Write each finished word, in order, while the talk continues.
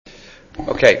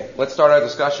Okay, let's start our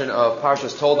discussion of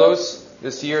Parshat Toldot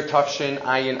this year, Tafshin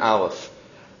Ayin Aleph.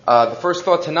 The first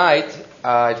thought tonight,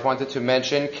 I wanted to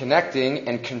mention connecting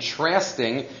and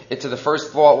contrasting it to the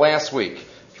first thought last week.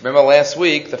 Remember last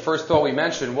week, the first thought we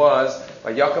mentioned was,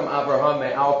 Vayakam Avraham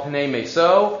me'al Pnei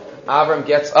Meso. Avram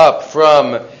gets up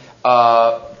from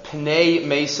Pnei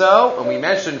Meso, and we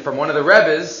mentioned from one of the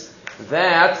Rebbes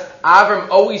that Avram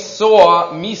always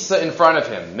saw Misa in front of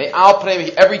him. Me'al Pnei,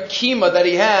 every kima that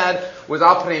he had was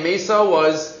Al Pnei Meso,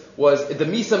 was the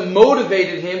Misa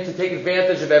motivated him to take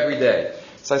advantage of every day.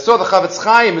 So I saw the Chavetz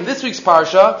Chaim in this week's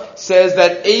Parsha says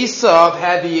that Esav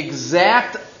had the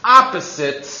exact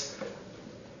opposite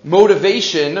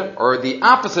motivation, or the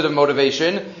opposite of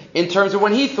motivation, in terms of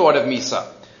when he thought of Misa.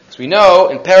 So we know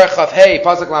in Perek Chaf Hey,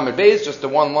 Pasuk Lamed Beis, just a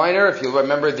one-liner, if you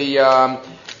remember the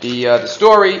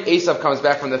story, Esav comes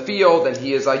back from the field, and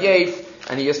he is ayef,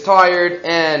 and he is tired,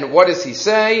 and what does he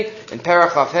say? In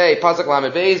Perek Chaf Hey, Pasuk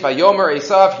Lamed Beis, Vayomer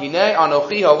Esav, Hinei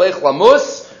Anochi Halech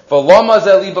Lamus, V'lama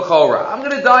Zeli B'chora. I'm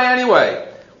going to die anyway.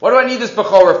 What do I need this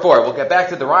B'chora for? We'll get back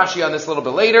to the Rashi on this a little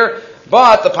bit later,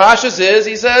 but the Pashas is,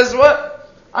 he says, what?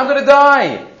 I'm going to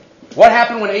die. What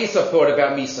happened when Esav thought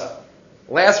about Misa?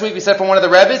 Last week we said from one of the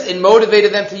Rebbes, it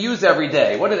motivated them to use every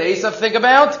day. What did Esav think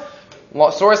about?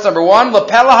 Source number one,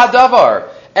 Lepela Hadavar.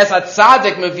 Es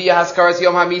HaTzadik Mevia Haskaras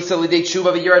Yom HaMisa L'dei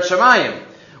Tshuva V'yirat Shamayim.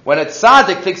 When a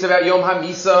tzaddik thinks about Yom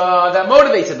HaMisa, that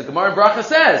motivates him. The Gemara in Bracha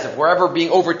says, if we're ever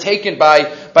being overtaken by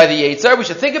the Yetzer, we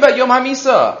should think about Yom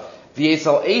HaMisa.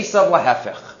 V'yesel Esav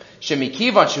lahefech.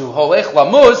 Shemikivan shehu holech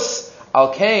lamus,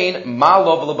 al kain ma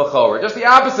lov l'bachor. Just the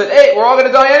opposite. Hey, we're all going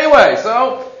to die anyway,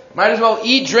 so might as well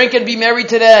eat, drink, and be merry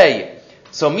today.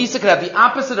 So Misa can have the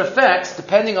opposite effects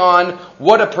depending on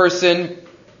what a person's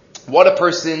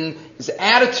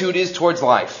attitude is towards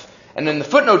life. And in the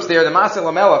footnotes there, the Maseh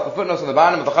Lamelech, the footnotes on the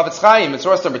bottom of the Chavetz Chaim, in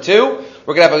source number 2,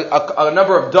 we're going to have a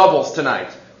number of doubles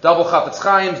tonight. Double Chavetz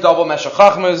Chaims, double Meshech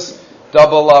Chachmas,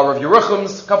 double Rav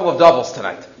Yeruchim's, a couple of doubles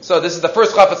tonight. So this is the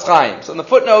first Chavetz Chaim. So in the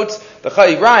footnotes, the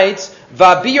Chai writes,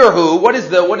 Va'birhu, what is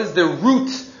the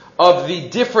root of the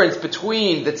difference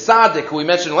between the tzaddik, who we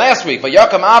mentioned last week,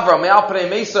 Vayakam Avram me'al Pnei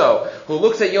Meso, who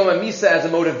looks at Yom HaMisa as a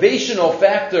motivational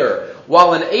factor,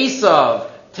 while an Esav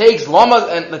takes the Yom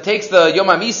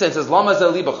HaMisa and says Lama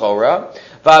Zeli B'chora,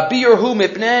 Va'birhu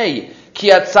mipnei ki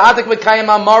atzadik mekayim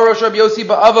amaro Rabbi Yossi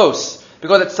ba'avos,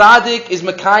 because a tzaddik is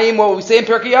mekayim what we say in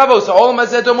Pirkei Avos, olam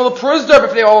hazeh domel pruzdar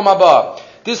b'fnei olam haba.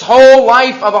 This whole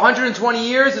life of 120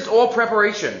 years is all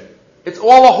preparation. It's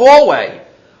all a hallway.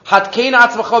 We have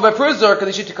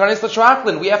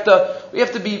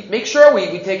to make sure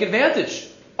we take advantage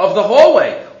of the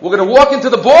hallway. We're going to walk into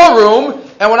the ballroom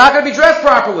and we're not going to be dressed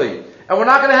properly. And we're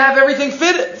not going to have everything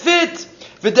fit.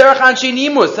 V'derech anshe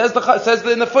nimus, says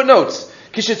in the footnotes.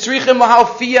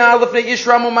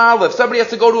 Somebody has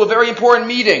to go to a very important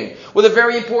meeting with a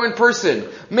very important person.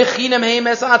 We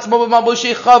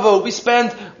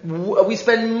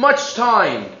spend much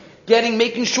time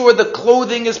making sure the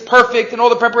clothing is perfect and all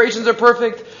the preparations are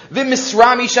perfect. And if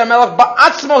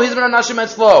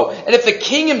the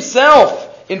king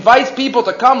himself invites people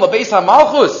to come,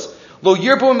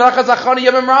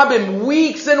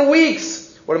 weeks and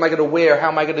weeks. What am I going to wear? How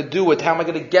am I going to do it? How am I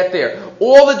going to get there?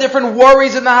 All the different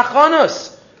worries in the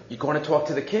hachanos. You're going to talk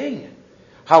to the king.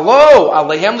 Hello,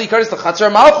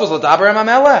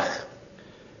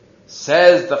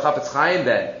 says the Chavetz Chaim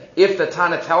then, if the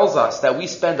Tana tells us that we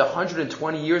spend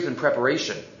 120 years in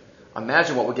preparation,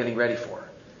 imagine what we're getting ready for.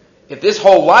 If this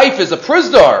whole life is a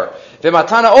prizdar, we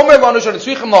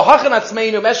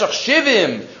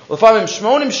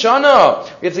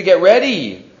have to get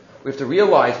ready. We have to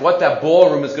realize what that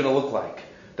ballroom is going to look like.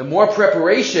 The more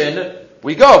preparation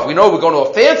we go, if we know we're going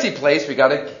to a fancy place, we got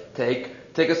to take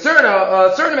a certain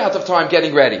amount of time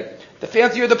getting ready. The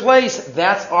fancier the place,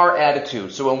 that's our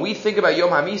attitude. So when we think about Yom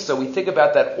HaMisa, we think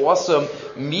about that awesome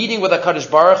meeting with HaKadosh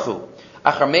Baruch Hu.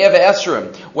 Achar Mea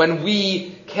V'Esrim, when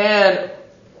we can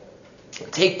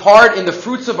take part in the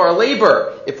fruits of our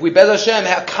labor, if we, Bez Hashem,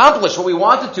 accomplish what we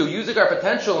wanted to, using our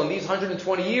potential in these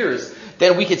 120 years,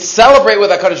 then we could celebrate with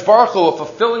HaKadosh Baruch Hu of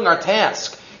fulfilling our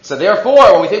task. So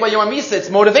therefore, when we think about Yom HaMisa, it's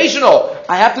motivational.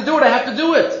 I have to do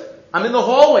it. I'm in the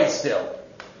hallway still.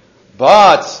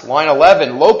 But, line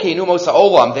 11, Lokeinu Mos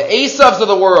Ha'olam, the Esavs of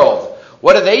the world,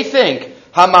 what do they think?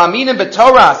 Hama'aminim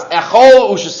b'Toras, echol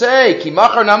u'shasei, ki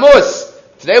machar namus.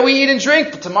 Today we eat and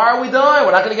drink, but tomorrow we die.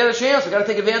 We're not going to get a chance. We've got to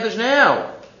take advantage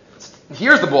now.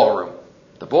 Here's the ballroom.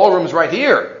 The ballroom is right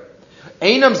here.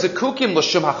 Einam zekukim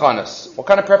l'shum hachanas. What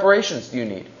kind of preparations do you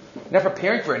need? You're not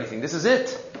preparing for anything. This is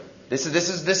it. This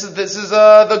is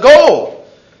the goal.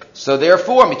 So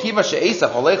therefore, Mikiva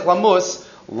she'esav holech lamus,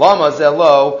 lama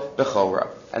zelo bechora.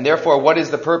 And therefore, what is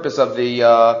the purpose of the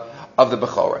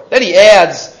bechora? Then he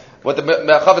adds what the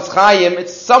Chavetz Chaim,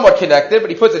 it's somewhat connected, but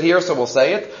he puts it here, so we'll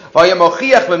say it.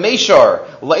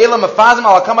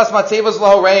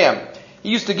 He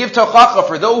used to give tochacha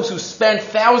for those who spent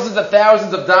thousands and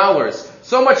thousands of dollars,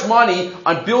 so much money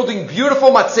on building beautiful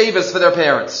matzevas for their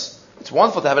parents. It's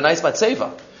wonderful to have a nice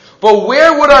matzeva. But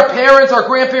where would our parents, our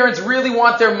grandparents really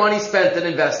want their money spent and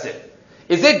invested?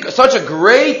 Is it such a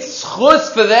great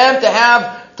schus for them to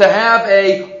have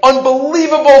a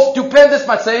unbelievable, stupendous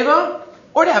matzeva?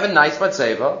 Or to have a nice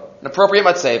matzeva, an appropriate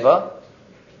matzeva,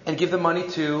 and give the money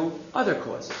to other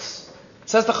causes? It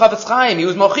says the Chavetz Chaim, he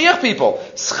was mochiach people.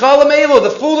 Schalamelo, the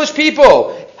foolish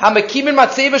people. Hamakimin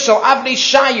matzeva shel avnei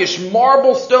shayish,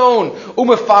 marble stone.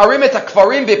 Umefarim et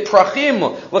hakvarim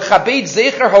beprachim, lechabed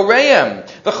zecher horeim.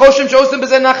 The choshim shosem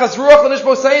bezen nachas ruach l'nish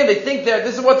bosayim. They think that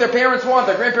this is what their parents want,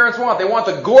 their grandparents want. They want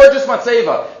a gorgeous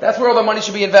matzeva. That's where all the money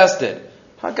should be invested.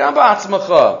 Hagam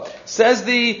ba'atzmacha. Says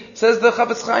the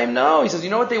Chavetz Chaim, no. He says,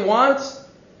 you know what they want?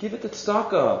 Give it to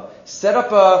tzedakah. Set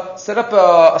up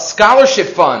a scholarship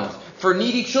fund for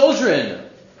needy children.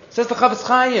 Says the Chavetz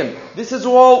Chaim, this is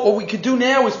all, what we could do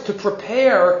now is to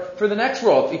prepare for the next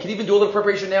world. We could even do a little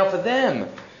preparation now for them.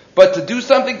 But to do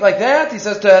something like that, he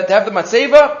says to have the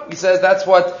matzeva, he says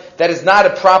that is not a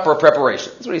proper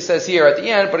preparation. That's what he says here at the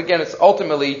end, but again, it's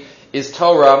ultimately is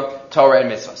Torah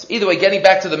and mitzvahs. Either way, getting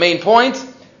back to the main point,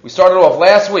 we started off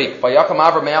last week, Vayakam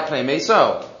Avram me'al pnei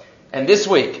Meso, and this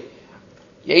week,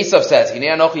 Yosef says, Hinei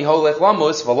anochi holech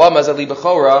lamus, v'lamaz ali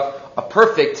bechora, a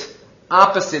perfect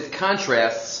opposite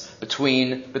contrasts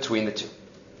between the two.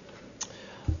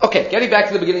 Okay, getting back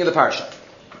to the beginning of the parsha.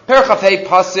 Perach Hey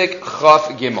Pasik Chaf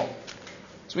Gimel.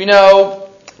 So we know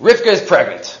Rivka is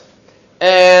pregnant,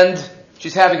 and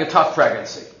she's having a tough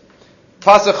pregnancy.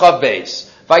 Pasik Chaf Beis.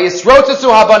 Vayisrotasu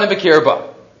habanim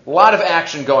b'kirba. A lot of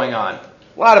action going on.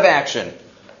 A lot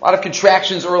of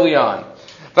contractions early on.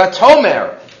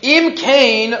 Vatomer im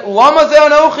kain lama ze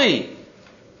anochi.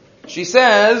 She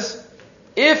says,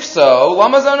 if so,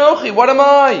 lama ze anochi, what am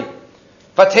I?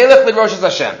 Vatelech l'rosh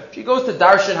Hashem. She goes to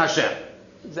darshan Hashem.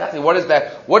 Exactly. What is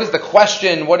that? What is the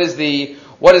question? What is the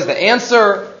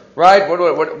answer? Right? What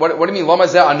do you mean lama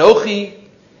ze anochi?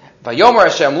 Vayomer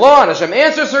Hashem lo, and Hashem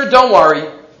answers her, don't worry.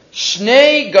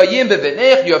 Shnei gayim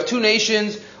bevitnech, you have two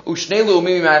nations, ushnei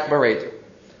le'umim ma'ach baredu.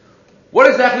 What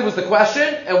exactly was the question,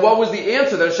 and what was the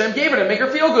answer that Hashem gave her to make her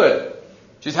feel good?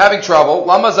 She's having trouble.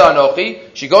 Lama zanochi.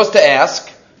 She goes to ask.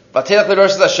 Vatelech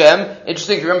l'rosh Hashem.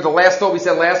 Interesting. If you remember the last thought we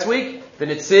said last week, the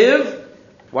Nitziv.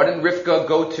 Why didn't Rivka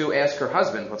go to ask her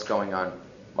husband what's going on?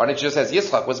 Why didn't she just ask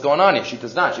Yitzchak what's going on here? She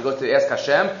does not. She goes to ask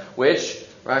Hashem, which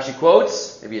Rashi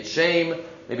quotes. Maybe it's shame.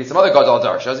 Maybe it's some other gadol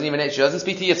dar. She doesn't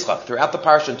speak to Yitzchak throughout the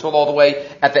parsha until all the way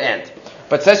at the end.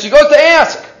 But says she goes to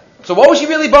ask. So what was she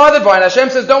really bothered by? And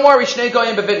Hashem says, don't worry, Shnei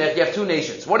Goyim B'Vitnech, you have two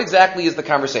nations. What exactly is the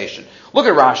conversation? Look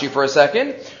at Rashi for a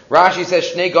second. Rashi says,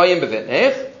 Shnei Goyim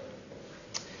B'Vitnech.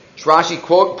 Rashi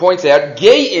points out,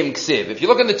 Ge'im Ksiv. If you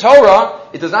look in the Torah,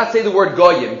 it does not say the word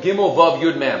Goyim. Gimel, Vav,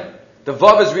 Yud, Mem. The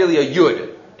Vav is really a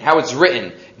Yud, how it's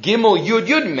written. Gimel, Yud,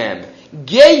 Yud, Mem.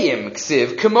 Ge'im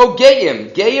Ksiv, Kamo Ge'im.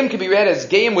 Ge'im can be read as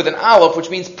Ge'im with an aleph, which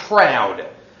means proud.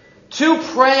 Two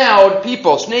proud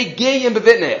people. Shnei Ge'im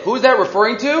B'Vitnech. Who is that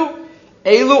referring to?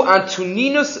 Elu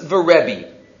Antoninus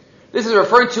V'Rebbe. This is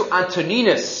referring to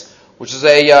Antoninus, which is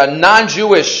a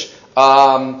non-Jewish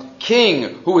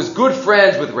king who was good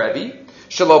friends with Rebbe.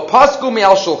 Shelo pasku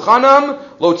me'al shulchanam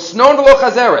lo tznon v'lo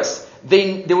chazeres.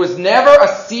 There was never a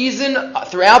season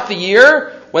throughout the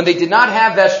year when they did not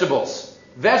have vegetables.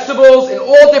 Vegetables in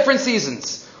all different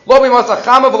seasons. Lo b'yimos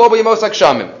hachama v'lo b'yimos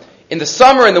hakshamim. In the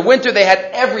summer, in the winter, they had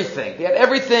everything.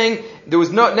 There was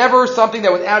never something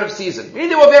that was out of season. Meaning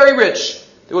they were very rich.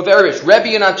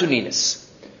 Rebbe and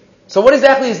Antoninus. So what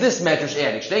exactly is this medrash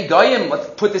adding? Shnei Goyim, let's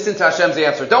put this into Hashem's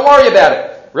answer. Don't worry about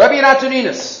it. Rebbe and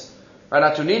Antoninus. Right?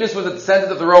 Antoninus was a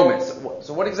descendant of the Romans.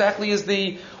 So what exactly is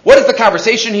the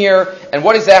conversation here, and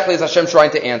what exactly is Hashem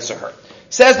trying to answer her?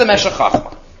 Says the Meshech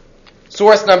Chachma.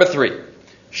 Source number 3.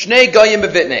 Shnei Goyim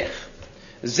B'Vitnech.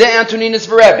 Ze Antoninus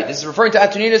v'Rebbe. This is referring to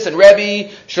Antoninus and Rebbe.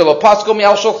 Shelo pasku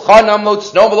me'al shulchanam lo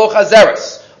tznon v'lo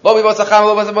chazeres. Lo b'yimos hachama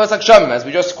lo b'yimos hakshamim. As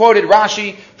we just quoted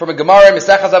Rashi from a Gemara in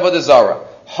Mesechas Avodah Zarah.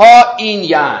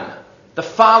 Ha-inyan. The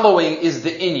following is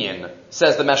the inyan,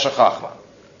 says the Meshech Chachma.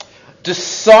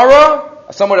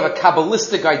 Desara, somewhat of a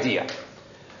Kabbalistic idea.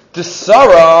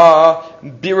 Desara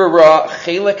birara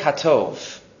chelek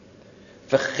hatov.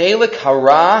 V'chelek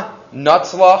hara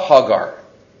natzla hagar.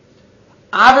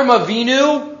 Avram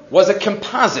Avinu was a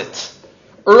composite.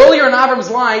 Earlier in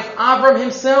Avram's life, Avram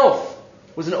himself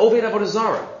was an Oved Avodah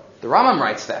Zarah. The Rambam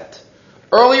writes that.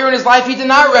 Earlier in his life, he did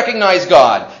not recognize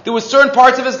God. There were certain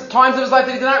times of his life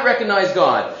that he did not recognize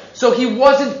God. So he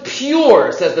wasn't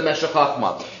pure, says the Meshech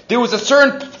Chochmah. There was a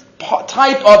certain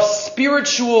type of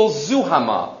spiritual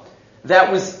zuhama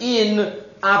that was in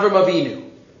Avram Avinu.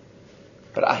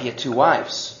 But he had two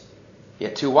wives.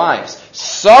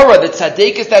 Sarah, the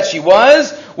tzaddikus that she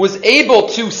was able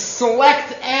to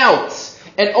select out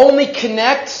and only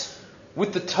connect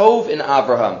with the Tov in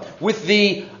Abraham, with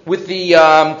the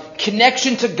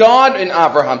connection to God in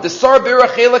Abraham. The Sarah bira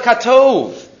chelak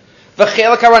hatov,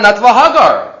 v'chelak hara natla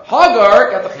Hagar. Hagar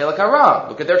got the chelak hara.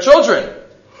 Look at their children,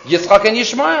 Yitzchak and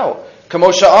Yishmael.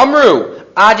 Kamosha Amru,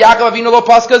 Ad Yaakov Avinu lo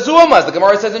paska zuamaz. The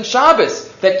Gemara says in Shabbos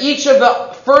that each of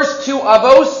the first two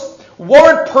avos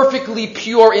weren't perfectly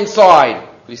pure inside.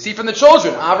 We see from the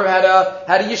children, Avraham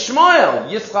had a Yishmael,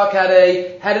 Yitzchak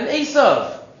had an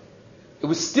Esav. It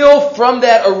was still from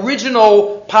that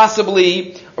original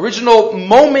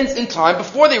moments in time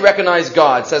before they recognized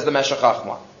God, says the Meshech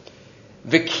Chochmah.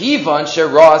 V'kivan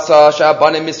sherasa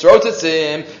shabanim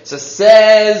misrotasim. So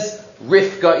says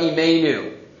Rivka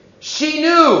Imenu. She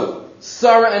knew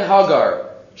Sarah and Hagar.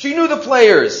 She knew the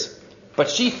players. But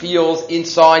she feels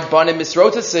inside Banim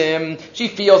Misrotasim. She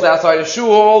feels outside of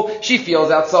Shul. She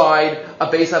feels outside a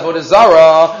Beis Avodah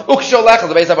Zarah. Uksholech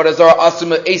the Beis Avodah Zarah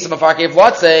asum esim afarkei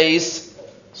vlatzeis.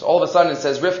 So all of a sudden it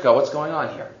says, Rivka, what's going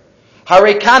on here?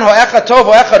 Harei kan ho'echad tov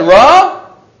ho'echad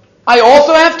ra? I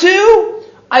also have two?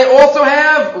 I also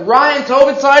have Ra and Tov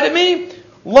inside of me?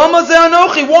 Lama ze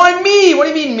anochi? Why me? What do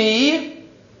you mean me?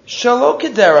 Shalo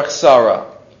kederach Sarah.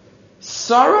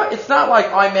 Sarah, it's not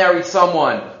like I married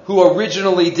someone who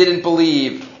originally didn't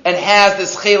believe and has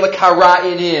this chelak hara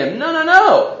in him.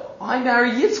 No. I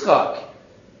married Yitzchak.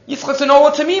 Yitzchak's an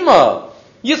Ola Tamima.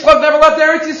 Yitzchak never left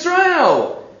Eretz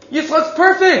Yisrael. Yitzchak's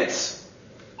perfect.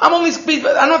 I don't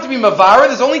have to be Mavara.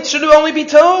 Should only be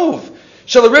Tov.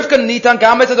 Shala Rivka nitan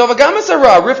gamet adova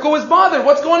gamesara. Rivka was bothered.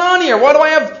 What's going on here? Why do I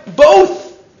have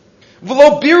both?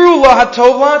 V'lo biru la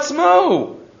hatov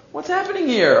la'atzmo. What's happening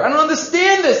here? I don't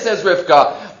understand this, says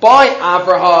Rivka. By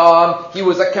Avraham, he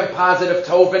was a composite of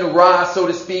Tov and Ra, so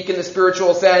to speak, in the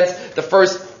spiritual sense, the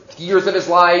first years of his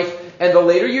life and the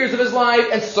later years of his life,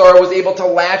 and Sarah was able to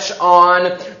latch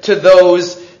on to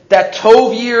that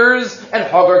Tov years, and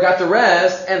Hagar got the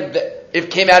rest, and it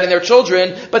came out in their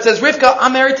children. But says Rivka,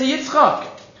 I'm married to Yitzchak.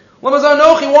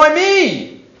 Lamazanochi, why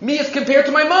me? Me as compared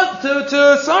to my mother,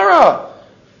 to Sarah.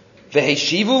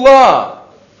 Veheshivu la.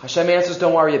 Hashem answers,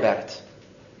 don't worry about it.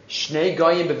 Shnei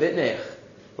Goyim bevitnech.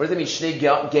 What does that mean? Shnei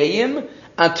Goyim?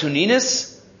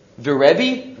 Antoninus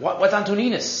Virebi? What's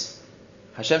Antoninus?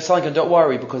 Hashem's telling him, don't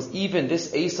worry, because even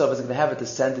this Esav is going to have a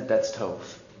descendant that's Tov.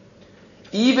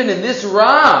 Even in this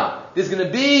Ra, there's going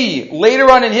to be, later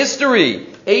on in history,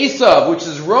 Esav, which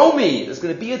is Romi, there's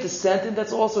going to be a descendant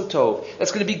that's also Tov.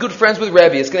 That's going to be good friends with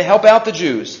Rebbe. It's going to help out the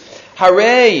Jews.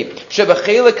 Harei,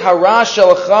 Shebachelek Hara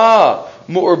Shelcha.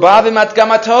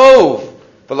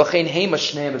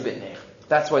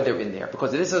 That's why they're in there.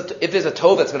 Because if there's a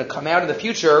Tov that's going to come out in the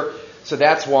future, so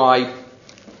that's why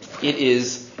it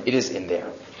is in there.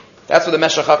 That's what the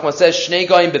Meshech Chochmah says, Shnei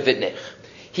Goyim bevitnech.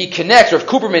 He connects, Rav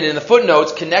Kuperman in the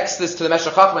footnotes connects this to the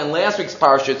Meshech Chochmah in last week's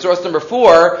Parshat, source number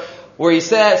 4, where he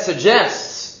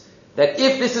suggests that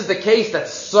if this is the case, that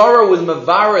Sarah was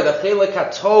Mavara, the Chelek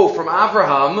HaTov from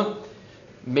Avraham,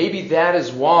 maybe that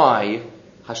is why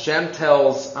Hashem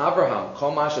tells Abraham,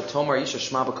 Kol masha tomar isha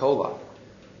shma b'kola.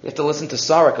 You have to listen to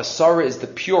Sarah, because Sarah is the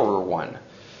purer one.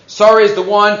 Sarah is the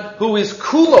one who is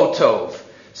kulo tov.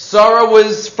 Sarah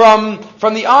was from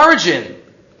the origin.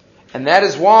 And that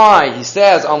is why he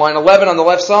says on line 11 on the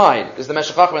left side, is the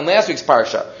Meshech Chochmah in last week's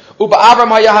parsha. Uba Avram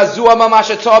hayahazua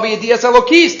mamasha tabi yedias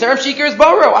elokis terem shikers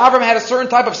baro. Avram had a certain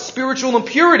type of spiritual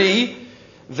impurity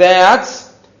that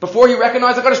before he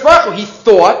recognized the HaKadosh Baruch Hu, he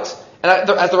thought. And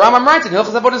as the Rambam writes in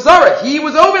Hilchos Avodah Zarah, he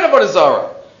was over Avodah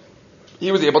Zarah.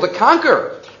 He was able to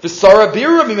conquer. The Sarah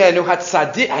bira mimenu had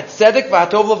tzedek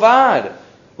v'hatov levad.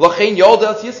 L'chein yoled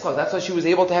el Yitzchak. That's why she was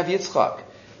able to have Yitzchak.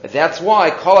 That's why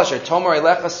kol asher tomar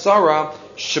elecha Sarah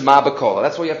shema b'kola.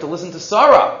 That's why you have to listen to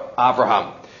Sarah,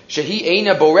 Avraham. Shehi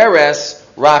eina boreres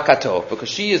rakatov, because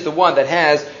she is the one that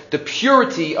has the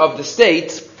purity of the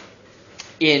state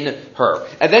in her.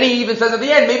 And then he even says at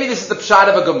the end, maybe this is the pshat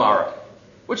of a Gemara.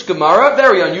 Which Gemara?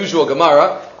 Very unusual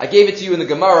Gemara. I gave it to you in the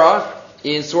Gemara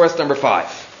in source number 5.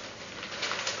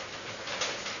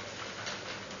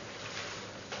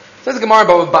 It says the Gemara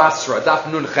about Basra,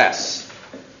 Daf Nun Ches.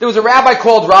 There was a rabbi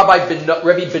called Rabbi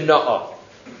Bena'ah.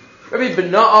 Rabbi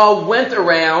Bena'ah went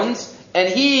around and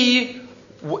he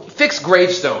fixed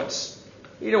gravestones.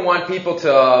 He didn't want people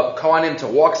to call on him to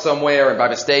walk somewhere and by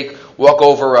mistake walk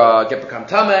over, become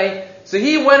tameh. So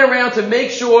he went around to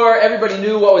make sure everybody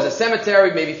knew what was a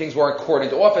cemetery. Maybe things weren't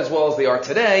cordoned off as well as they are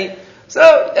today.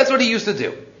 So that's what he used to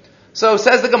do. So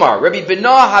says the Gemara, Rabbi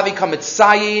Binah havi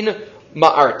kamitzayin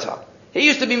ma'arta. He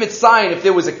used to be mitzayin if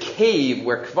there was a cave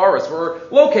where kvaros were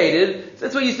located. So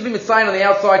that's what he used to be mitzayin on the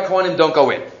outside, Kohanim don't go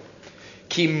in.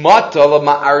 Ki mata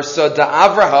ma'arsa da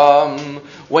Avraham.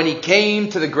 When he came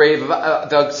to the grave of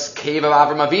the cave of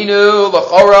Avram Avinu,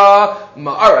 l'chora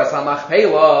ma'aras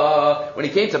hamachpelah. When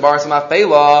he came to Ma'aras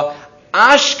hamachpelah,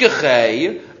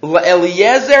 ashkechei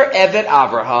leEliezer evet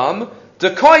Avraham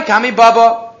dekoi kami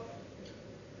baba.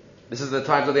 This is the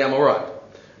times of the Amorah,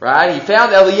 right? He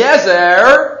found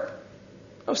Eliezer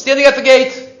standing at the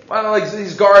gate. Like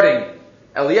he's guarding.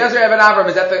 Eliezer evet Avraham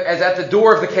is at the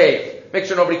door of the cave. Make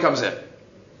sure nobody comes in.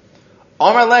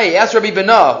 Amar Lei asked Rabbi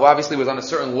Binah, who obviously was on a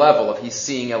certain level of he's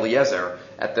seeing Eliezer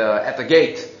at the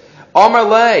gate. Amar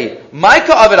Lei,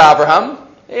 Micah Avid Abraham.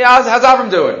 Hey, how's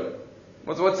Abraham doing?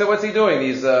 What's he doing?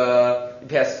 These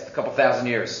past couple thousand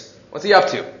years. What's he up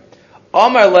to?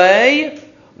 Amar Lei,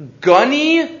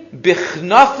 Gani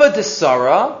Bichnafa de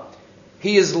Sarah.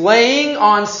 He is laying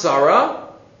on Sarah,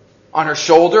 on her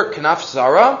shoulder, Knaf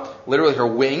Sarah, literally her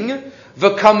wing.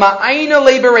 V'kama'aina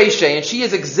lebereshe, and she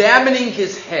is examining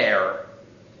his hair.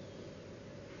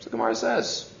 That's what the Gemara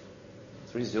says.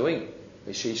 That's what he's doing.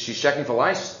 She's checking for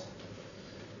lice.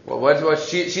 Well,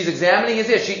 she's examining his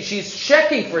hair. She's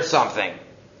checking for something.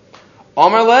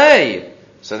 Amar lei.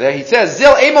 So there he says,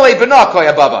 Zil emale b'nah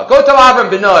koya baba. Go tell Avram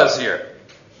Binah is here.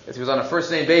 He was on a first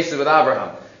name basis with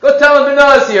Abraham. Go tell him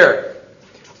Binah is here.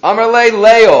 Amar lei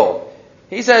Leo.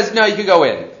 He says, no, you can go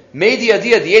in. I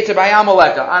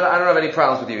don't have any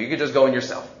problems with you. You can just go in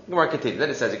yourself. Gemara continues. Then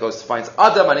it says it goes finds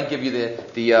Adam. I didn't give you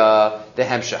the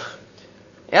hemshech.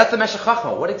 Ask the Meshech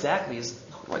Chachma, what exactly is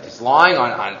he's lying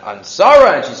on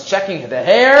Sarah and she's checking the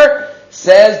hair?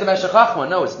 Says the Meshech Chachma,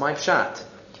 no, it's my pshat.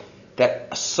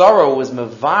 That Sarah was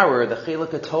mevarer the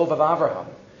chiluk tov of Avraham.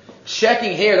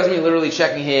 Checking hair doesn't mean literally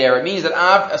checking hair. It means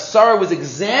that Sarah was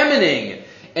examining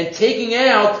and taking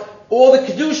out all the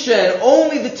kedusha and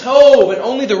only the tov and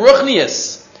only the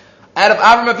ruchnius out of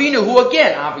Avram Avinu, who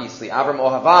again, obviously, Avram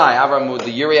Ohavai, Avram was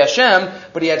the Yirei Hashem,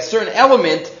 but he had a certain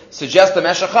element, suggests the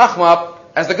Meshech Chachma,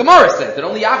 as the Gemara says, that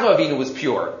only Yaakov Avinu was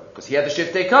pure, because he had the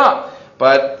Shiftei Kam.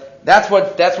 But that's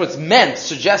what's meant,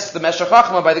 suggests the Meshech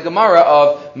Chachma by the Gemara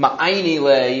of Ma'ayni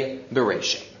Le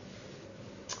Bereshi.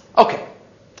 Okay.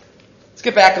 Let's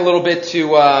get back a little bit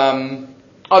to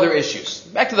other issues.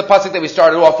 Back to the pasuk that we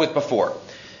started off with before.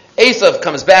 Esav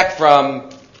comes back from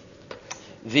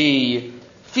the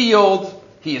field,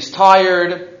 he is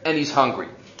tired, and he's hungry.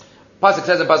 Pasuk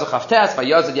says in Pasuk Chavtes,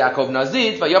 Vayazid Yaakov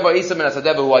Nazid, Vayavar Esav min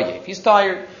Hasadeh v'hu he's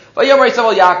tired. Vayavar Esav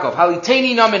al Yaakov,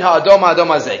 Haliteni na min ha'adom ha'adom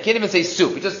hazeh. Can't even say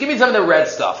soup. Just give me some of the red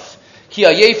stuff. Ki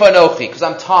ha'yef anochi, because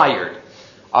I'm tired.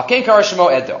 Al ken kara shemo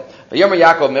Edom. Vayomer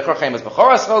Yaakov mechrachem es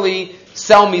b'chora schali,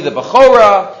 sell me the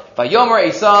b'chora. Vayomer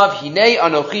Esav, hinei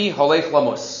anochi holech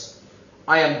lamus.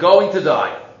 I am going to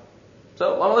die.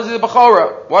 So, let's do the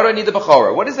Bechorah. Why do I need the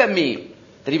Bechorah? What does that mean?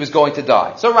 That he was going to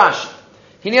die. So Rashi.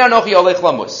 Hine anochi olech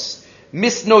lamus.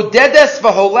 Misnodedes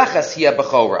v'holeches hiya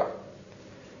Bechorah.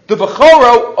 The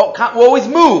Bechorah always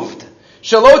moved.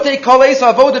 Shalote kol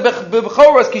Esav avoda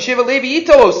b'Bechoras kishiva levi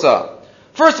itolosa.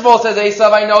 First of all, says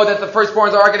Esav, I know that the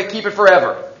firstborns are going to keep it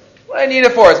forever. What do I need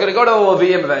it for? It's going to go to the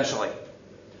Leviim eventually.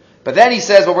 But then he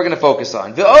says what we're going to focus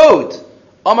on. V'od,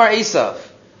 Amar Esav,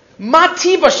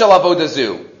 Matiba shel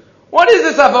avodazu. What is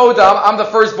this avoda? I'm the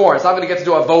firstborn, so I'm going to get to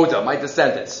do avoda, my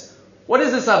descendants. What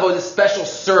is this avoda, this special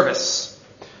service?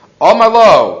 Amar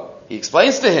lo, he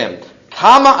explains to him,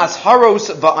 Kama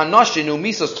asharos va'anashinu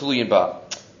misas tuluyin ba.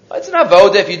 It's an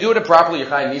avoda. If you do it properly, you're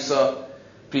chayav misa.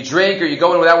 If you drink or you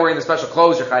go in without wearing the special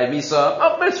clothes, you're chayav misa.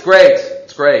 Oh, but it's great.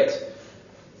 It's great.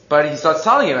 But he starts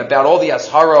telling him about all the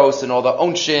asharos and all the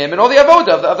onshim and all the avoda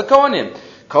of the kohanim.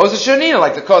 Koz shanina,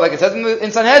 like it says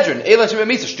in Sanhedrin. Elan shemeh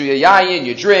misa shtuya yayin.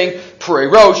 You drink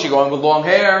purei rosh. You go in with long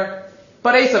hair.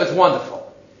 But Esav, it's wonderful.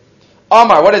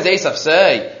 Amar, what does Esav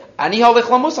say? Ani halich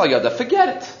lamus al yada.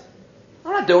 Forget it.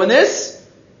 I'm not doing this.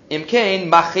 Imkain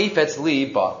machifetz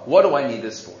liba. What do I need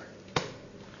this for?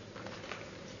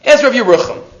 Ask Rav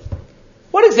Yerucham,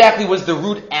 what exactly was the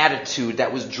root attitude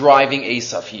that was driving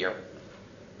Esav here?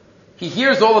 He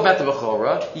hears all about the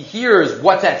Bechorah, he hears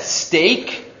what's at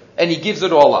stake, and he gives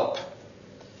it all up.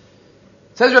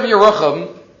 Says Rav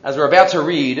Yerucham, as we're about to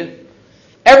read,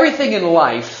 everything in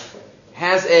life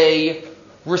has a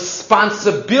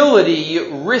responsibility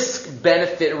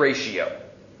risk-benefit ratio.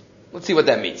 Let's see what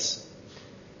that means.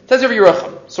 Says Rav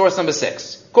Yerucham, source number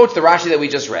 6, quotes the Rashi that we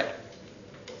just read.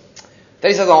 Then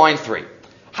he says on line 3,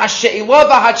 Hashe'ila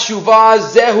v'hatshuva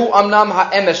zehu amnam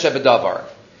ha'emes shebedavar.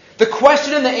 The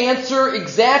question and the answer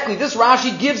exactly. This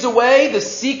Rashi gives away the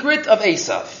secret of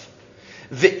Esav.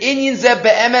 V'inyin zeh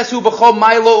be'emes hu b'chol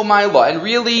mailo u'mailo. And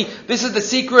really, this is the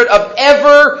secret of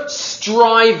ever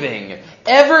striving,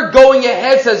 ever going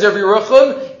ahead, says Rabbi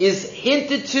Yerucham, is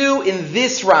hinted to in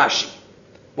this Rashi.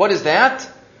 What is that?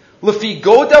 L'fi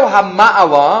godel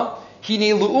ha'ma'ala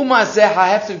hine lu'uma zeh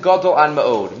ha'hefted godel an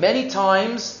ma'od. Many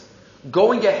times,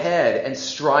 going ahead and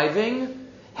striving,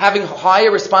 having higher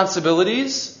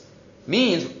responsibilities,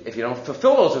 means if you don't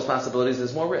fulfill those responsibilities,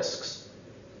 there's more risks.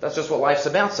 That's just what life's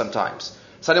about sometimes.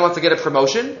 Somebody wants to get a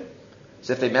promotion,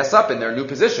 so if they mess up in their new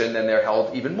position, then they're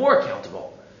held even more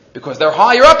accountable because they're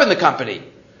higher up in the company.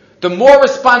 The more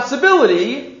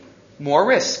responsibility, more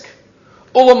risk.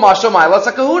 Ulam masha ma'ila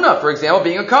tzakahuna, for example,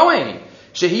 being a Kohen.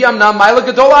 Shehi amna ma'ila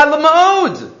gadola ad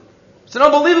l'ma'od. It's an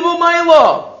unbelievable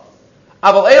ma'ila.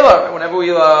 Aval Eila, whenever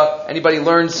anybody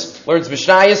learns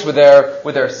Mishnayos with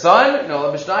their son, the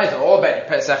Mishnayos are all about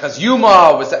Pesachas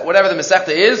Yuma, whatever the Masechta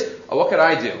is. Oh, what could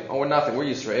I do? Oh, we're nothing. We're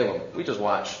Yisraelim. We just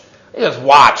watch.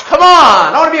 Come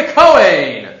on! I want to be a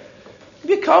Kohen.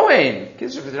 Be a Kohen.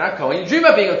 Kids, if you're not Kohen, you dream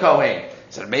of being a Kohen.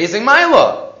 It's an amazing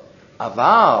Maila.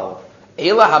 Aval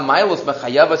Eila haMailos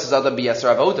mechayavas adam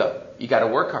b'yasser avoda. You got to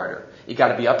work harder. You got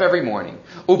to be up every morning.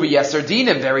 U'b'yasser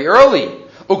dinim, very early.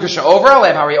 And if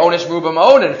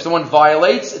someone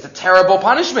violates, it's a terrible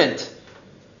punishment.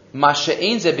 A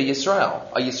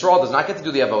Yisrael does not get to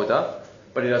do the avoda,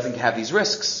 but he doesn't have these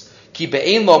risks. So says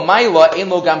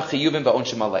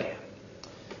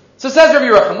Rabbi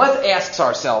Yerucham, let's ask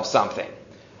ourselves something.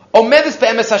 When we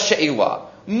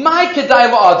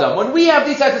have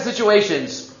these types of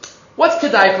situations, what's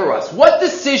kedai for us? What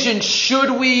decision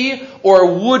should we or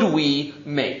would we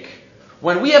make?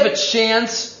 When we have a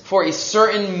chance for a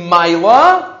certain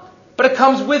maila, but it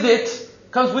comes with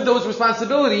those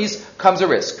responsibilities, comes a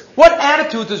risk. What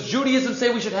attitude does Judaism say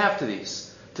we should have to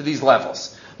these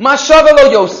levels? Mashava lo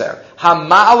yoser,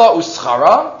 ha-ma'ala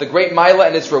uschara, the great maila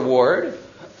and its reward.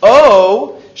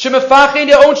 Oh, shemefachin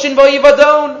de'onshin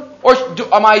v'yivadon. Or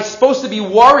am I supposed to be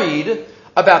worried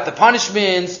about the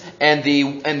punishments and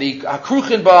the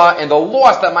kruchin ba and the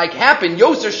loss that might happen?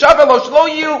 Yoser shava lo shlo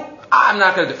you. I'm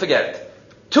not going to forget it.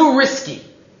 Too risky,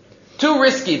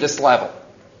 this level.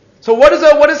 So what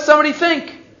does somebody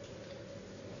think?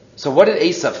 So what did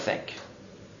Esav think?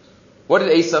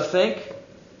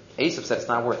 Esav said it's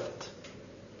not worth it.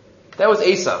 That was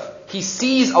Esav. He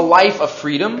sees a life of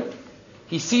freedom.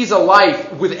 He sees a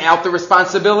life without the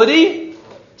responsibility.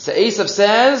 So Esav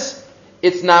says,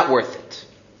 it's not worth it.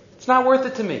 It's not worth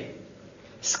it to me.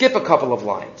 Skip a couple of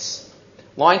lines.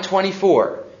 Line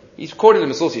 24. He's quoted in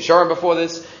Mesulas Yesharim before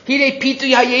this. You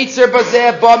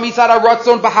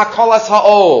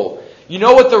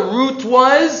know what the root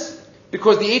was?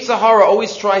 Because the Yetzer Hara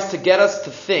always tries to get us to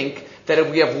think that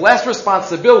if we have less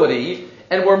responsibility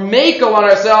and we're makel on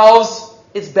ourselves,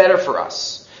 it's better for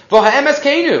us. And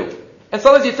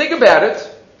sometimes you think about it,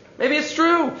 maybe it's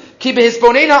true. Did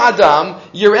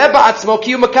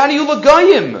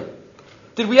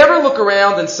we ever look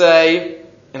around and say,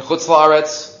 in Chutz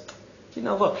La'aretz,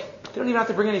 look, they don't even have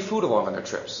to bring any food along on their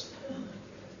trips.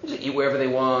 They just eat wherever they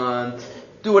want,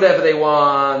 do whatever they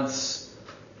want.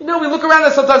 We look around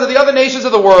at sometimes at the other nations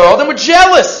of the world and we're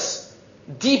jealous.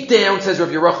 Deep down, says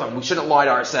Rabbi Yerucham, we shouldn't lie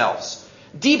to ourselves.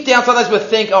 Deep down, sometimes we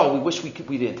think, we wish we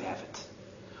didn't have it.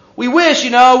 We wish,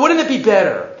 wouldn't it be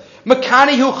better? They're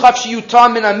potter!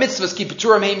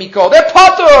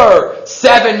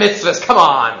 7 mitzvahs, come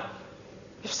on.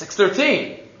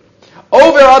 613.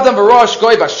 Over Adam Barosh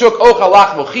Goy Bashuk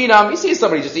Ochalach Mochinam. You see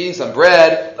somebody just eating some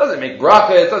bread, doesn't make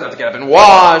brachas, doesn't have to get up and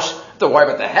wash, don't worry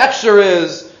about the hechsher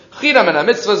is. Chinam and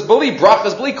mitzvahs, beli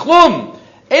brachas, beli klum.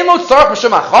 Ein lo tzarach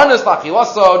m'shem achanas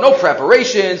lachilaso, no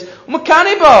preparations.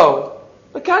 Mekanibo,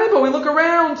 we look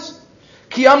around.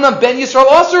 Ki amnam ben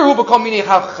Yisrael aser hu b'kol minei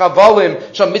chavalim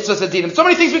sham mitzvahs adinim. So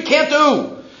many things we can't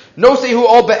do. No sehu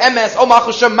ol be'emes, ol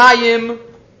malchus shamayim.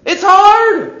 It's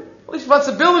hard. All these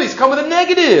responsibilities come with a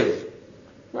negative.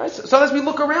 Right? So sometimes we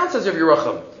look around, says Rabbi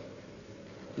Yerucham.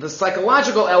 The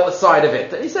psychological side of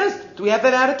it. And he says, do we have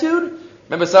that attitude?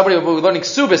 Remember somebody, we were learning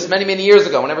Ksubis many years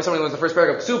ago. Whenever somebody learns the first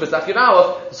paragraph of Ksubis, Daf Yud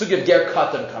Aleph, the sugi of Ger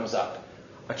Katan comes up.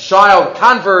 A child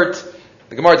convert,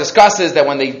 the Gemara discusses that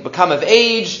when they become of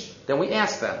age, then we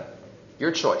ask them,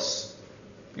 your choice.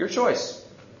 Your choice.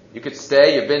 You could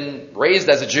stay, you've been raised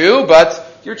as a Jew, but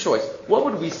your choice. What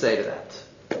would we say to that?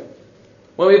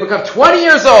 When we become 20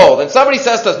 years old and somebody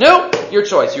says to us, no, your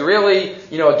choice. You really,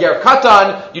 a ger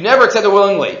katan, you never accept it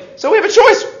willingly. So we have a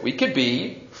choice. We could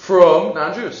be from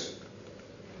non-Jews.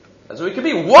 That's what we could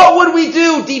be. What would we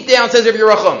do deep down, says Rabbi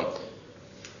Yerucham?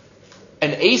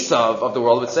 An Esav of the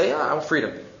world would say, I want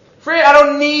freedom. I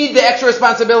don't need the extra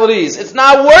responsibilities. It's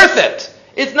not worth it.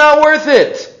 It's not worth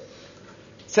it.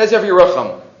 Says Rabbi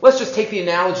Yerucham. Let's just take the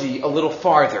analogy a little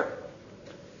farther.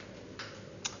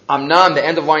 Amnon, the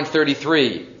end of line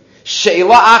 33. Let's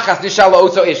ask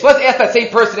that same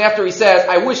person after he says,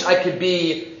 I wish I could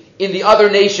be in the other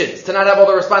nations, to not have all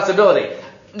the responsibility.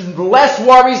 Less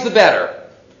worries, the better.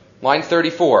 Line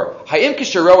 34. You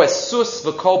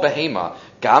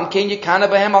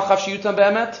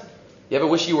ever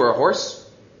wish you were a horse?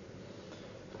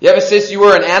 You ever say you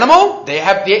were an animal? They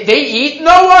eat,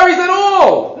 no worries at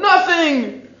all.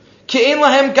 Nothing. They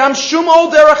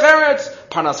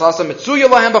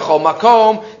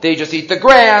just eat the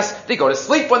grass. They go to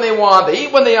sleep when they want. They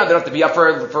eat when they want. They don't have to be up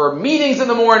for meetings in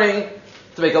the morning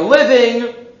to make a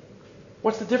living.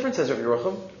 What's the difference, says Rabbi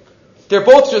Yerucham? They're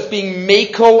both just being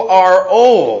meko our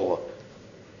all.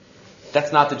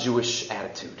 That's not the Jewish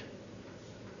attitude.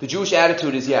 The Jewish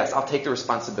attitude is, yes, I'll take the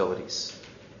responsibilities.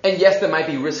 And yes, there might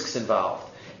be risks involved.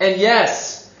 And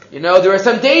yes, there are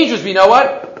some dangers, but you know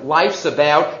what? Life's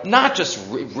about not just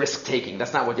risk-taking.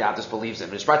 That's not what Yadus believes in.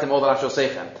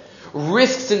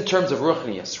 Risks in terms of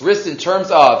ruchnius. Risks in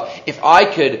terms of, if I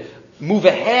could move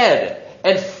ahead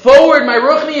and forward my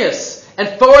ruchnius and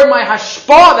forward my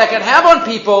hashpah that I can have on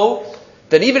people,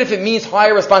 then even if it means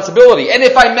higher responsibility, and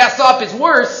if I mess up, it's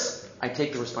worse, I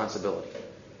take the responsibility.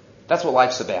 That's what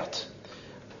life's about.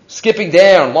 Skipping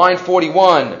down, line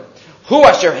 41. Hu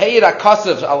asher heyed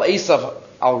akasav al Esav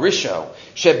al Risho.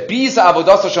 Shebiza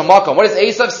avodas shamakom. What does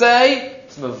Esav say?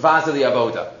 It's mevaza the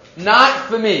avoda. Not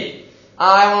for me.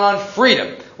 I want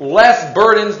freedom. Less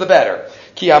burdens, the better.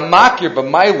 Ki amakir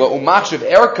b'mayla umachshiv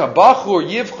erka bachur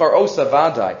yivchar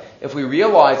osavadai. If we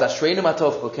realize ashreinu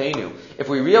matov chalkeinu, if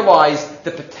we realize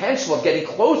the potential of getting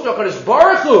close to HaKadosh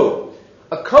Baruch Hu,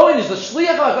 a Kohen is the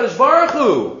shliach of HaKadosh Baruch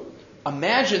Hu.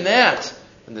 Imagine that.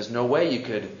 And there's no way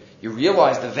you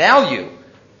realize the value.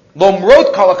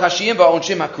 Lomrot kol hakashiyim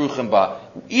va'onshim hakruchim ba.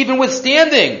 Even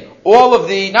notwithstanding all of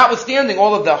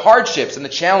the hardships and the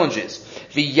challenges.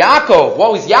 V'Yaakov,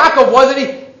 what was Yaakov? Wasn't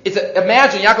he?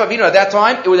 Imagine Yaakov Avinu at that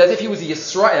time. It was as if he was a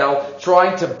Yisrael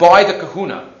trying to buy the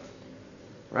kahuna.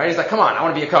 Right? He's like, come on, I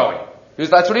want to be a Kohen.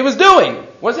 That's what he was doing.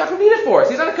 What does Yaakov need it for?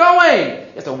 He's not a Kohen.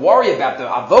 He has to worry about the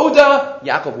avoda.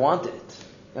 Yaakov wanted it.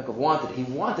 He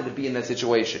wanted to be in that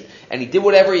situation. And he did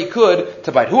whatever he could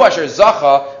to bite. Hu asher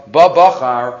zacha ba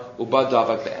bachar uba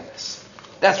davak be'emes.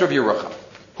 That's Rabbi Yerucham.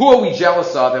 Who are we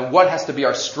jealous of, and what has to be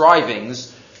our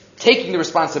strivings, taking the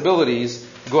responsibilities,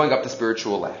 going up the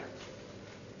spiritual ladder?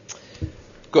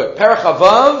 Good. Perach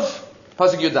Chavav,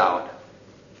 Pasuk Yudalad.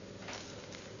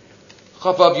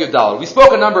 Chavav Yudalad. We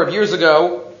spoke a number of years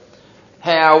ago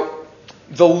how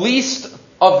the least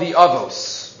of the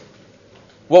avos,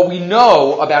 what we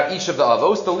know about each of the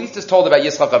avos, the least is told about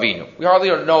Yitzchak Avinu. We hardly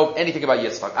don't know anything about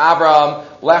Yitzchak. Abraham,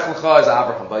 Lech Lecha is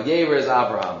Abraham, Vayeir is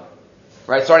Abraham.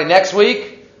 Right, starting next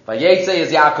week, Vayetze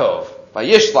is Yaakov,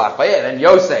 Vayishlach, and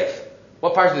Yosef.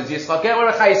 What part does Yitzchak get? What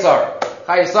about Chayesar?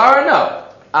 Chayesar? No.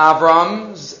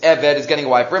 Avram's Eved is getting a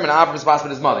wife for him, and Avram's passed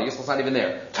with his mother. Yitzchak's not even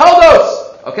there.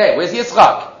 Toldot! Okay, where's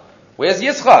Yitzchak?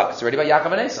 It's already about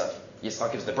Yaakov and Esav.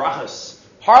 Yitzchak gives the brachos.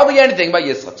 Hardly anything about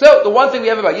Yitzchak. So, the one thing we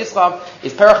have about Yitzchak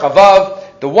is Perach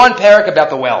Chavav, the one parak about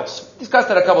the wells. We discussed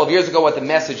that a couple of years ago, what the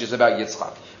message is about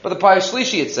Yitzchak. But the Parashat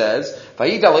Shlishi, it says,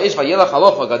 Vayidal ish vayelach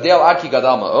haloch v'gadel ad ki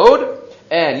gadal ma'od,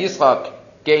 and Yitzchak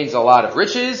gains a lot of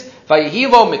riches.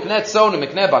 Vayihilo miknet son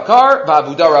miknet bakar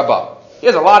v'avuda rabbah. He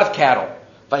has a lot of cattle.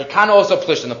 Vayikana also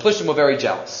plishtim. The plishtim were very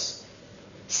jealous.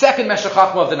 Second Meshech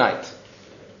Chachma of the night.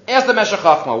 Ask the Meshech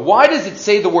Chachma, why does it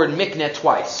say the word miknet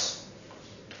twice?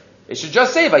 It should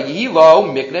just say,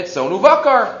 Vayihilo miknet son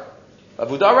uvakar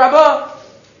v'avuda rabbah.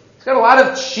 He's got a lot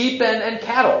of sheep and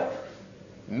cattle.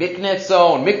 Miknet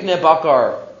son, miknet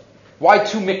bakar. Why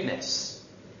two miknets?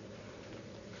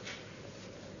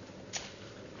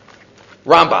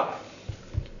 Rambam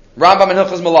in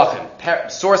Hilchos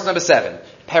Malachim, source number 7.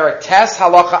 Perek Tes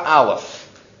Halacha Aleph.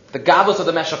 The godless of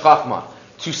the Meshech Chachma.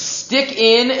 To stick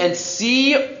in and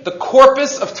see the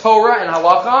corpus of Torah and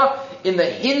Halacha in the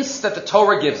hints that the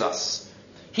Torah gives us.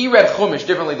 He read Chumash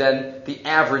differently than the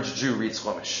average Jew reads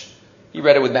Chumash. He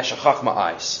read it with Meshech Chachma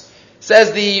eyes.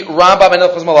 Says the Rambam in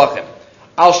Hilchos Malachim,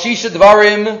 Al Shisha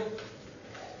Dvarim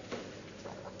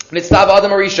Nitztav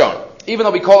Adam Arishon. Even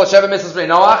though we call it Sheva Mitzvahs Bnei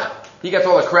Noach, he gets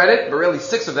all the credit, but really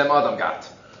 6 of them Adam got.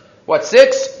 What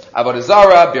 6? Avodah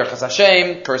Zarah, Birchas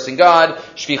Hashem, cursing God,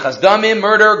 Shvichas Damim,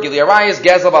 murder, Gilui Arayos,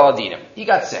 Gezel Baladinim. He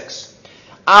got 6.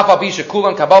 Af al pi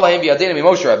shekulam Kabbalah V'yadeinu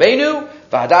Mimoshe Rabbeinu,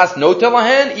 V'hadas Noteh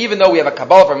Lahen, even though we have a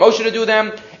Kabbalah for Moshe to do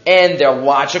them, and they're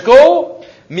logical.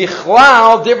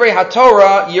 Michlal divrei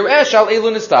haTorah yiresh al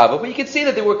elu nistava. But you can see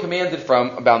that they were commanded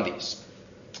from about these.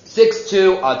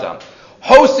 6-2 Adam.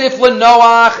 Hosif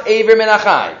leNoach Ever min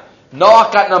Achai.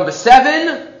 Noach got number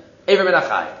 7, Ever min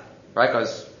Achai. Right?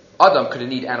 Because Adam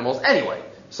couldn't eat animals anyway.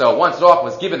 So once Noach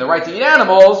was given the right to eat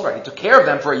animals, right, he took care of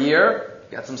them for a year,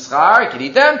 got some schar, he could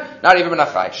eat them, not Ever min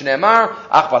Achai. Shneemar,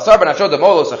 Ach basar benafsho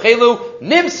demolo sachelu,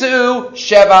 nimsu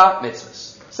sheva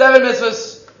mitzvahs. 7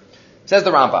 mitzvahs, says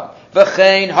the Rambam.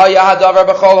 V'chein haya hadavar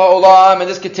b'chol ha'olam, and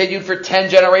this continued for 10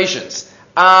 generations.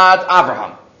 Ad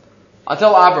Abraham. Until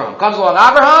Abraham. Comes along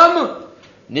Abraham,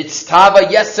 nitztava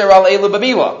yeser al elu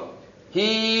b'mila.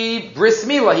 Bris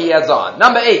Milah he adds on.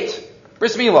 Number 8,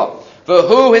 Bris Milah.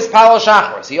 V'hu his palal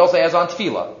shachris. He also adds on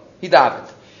tefillah. He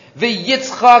davened.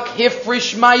 V'yitzchak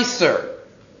hifrish meiser.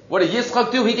 What did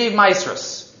Yitzchak do? He gave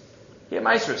meisrus. He gave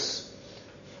meisrus.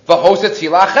 V'hoset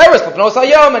tefillah acheres l'pnos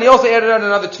hayom. And he also added on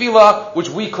another tefillah, which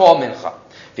we call mincha.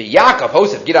 V'Yaakov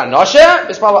hoset giran noshe.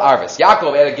 Bispala arvis.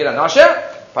 Yaakov added giran noshe.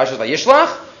 Parshas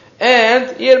Vayishlach.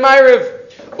 And he had Ma'ariv.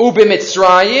 Ube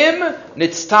Mitzrayim,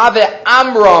 Nitztave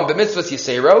Amram b'mitzvos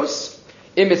Yiseros.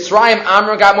 In Mitzrayim,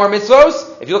 Amram got more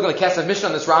mitzvos. If you look in the Kesef Mishnah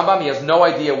on this Rambam, he has no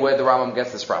idea where the Rambam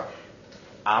gets this from.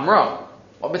 Amram.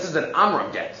 What mitzvahs did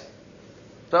Amram get?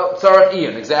 So, Tzarech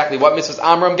Ian, exactly what mitzvahs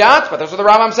Amram got, but that's what the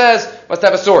Rambam says. Must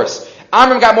have a source.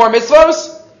 Amram got more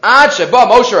mitzvos. Ad Sheba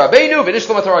Moshe Rabbeinu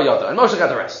v'nishlam Torah Yoda. And Moshe got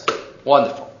the rest.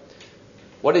 Wonderful.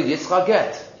 What did Yitzchak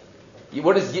get?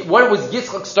 What was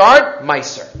Yitzchak start?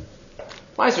 Meiser.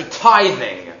 Meiser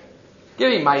tithing.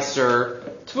 Giving Meiser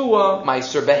Tvua,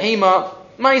 Meiser Behema,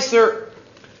 Meiser.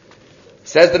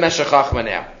 Says the Meshech Chochmah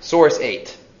now. Source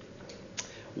 8.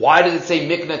 Why did it say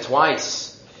Mikneh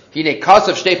twice? Hine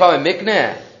kasav shtei pamim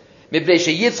Mikneh. Mibnei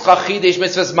sheyitzchak chidesh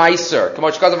mitzvahs Meiser. K'mo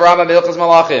shekasav Rambam Hilchos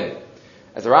Malachim.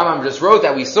 As the Rambam just wrote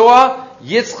that we saw,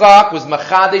 Yitzchak was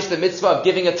machadesh the mitzvah of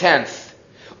giving a tenth.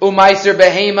 Umeiser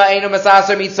behema einu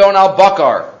mesaser mitzon al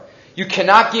bakar. You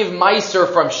cannot give meiser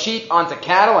from sheep onto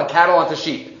cattle and cattle onto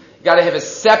sheep. You got to have a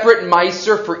separate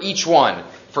meiser for each one,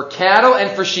 for cattle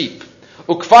and for sheep.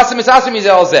 Ukvasim mesaser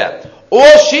mizel zeh.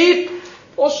 All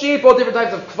sheep, all different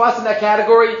types of kvasim in that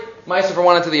category, meiser from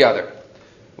one onto the other.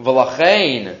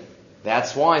 V'lachein.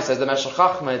 That's why, says the Meshech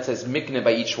Chochmah, it says mikneh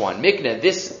by each one. Mikneh,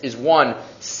 this is one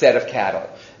set of cattle.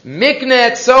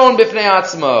 Mikneh tzon b'fnei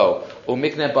atzmo.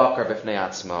 Mikneh bakar b'fnei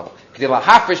atzmo.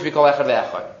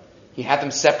 He had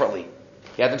them separately.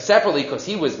 He had them separately because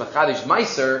he was machadish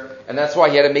meiser, and that's why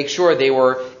he had to make sure they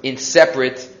were in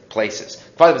separate places.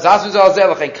 That's why he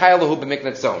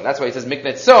says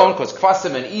mikneh tzon, because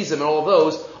kvasim and izim and all of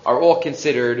those are all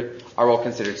considered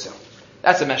tzon.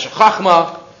 That's a Meshech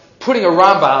Chochmah putting a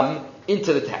Rambam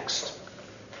into the text.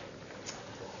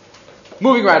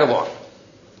 Moving right along.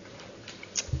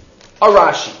 A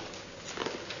Rashi.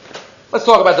 Let's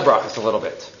talk about the brachas a little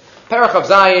bit. Perach of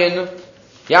Zion,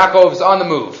 Yaakov's on the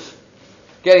move,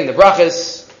 getting the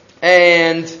brachas,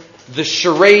 and the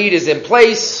charade is in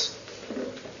place.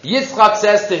 Yitzchak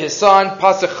says to his son,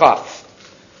 Pasachaf.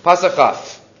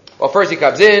 Well, first he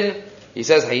comes in, he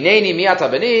says, Hineni miata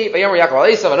bani, vayomer Yaakov al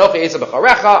Esav, anochi Esav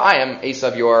b'charecha, I am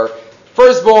Esav your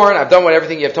firstborn, I've done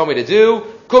everything you have told me to do.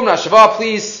 Kum nashava,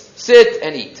 please sit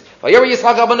and eat. Vayomer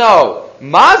Yitzchak al bano,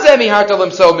 ma zeh miharta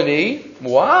limso bani?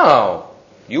 Wow,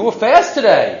 you were fast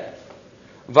today.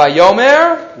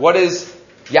 Vayomer, what does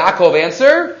Yaakov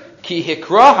answer? Ki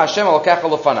hikra Hashem alokecha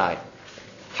lefanai.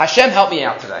 Hashem help me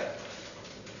out today.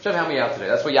 Hashem help me out today.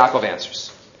 That's what Yaakov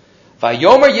answers.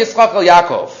 Vayomer Yitzchak al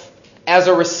Yaakov. As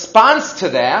a response to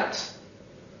that,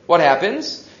 what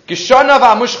happens? Gishana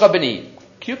v'amushcha b'ni.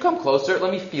 Can you come closer?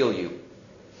 Let me feel you.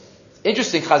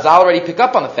 Interesting, Chazal already pick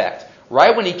up on the fact.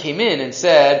 Right when he came in and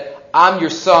said, I'm your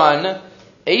son,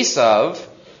 Esav,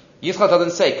 Yitzchak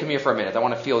doesn't say, come here for a minute, I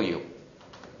want to feel you.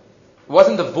 It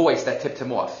wasn't the voice that tipped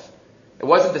him off. It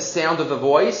wasn't the sound of the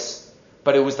voice,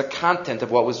 but it was the content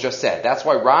of what was just said. That's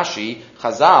why Rashi,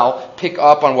 Chazal, pick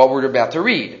up on what we're about to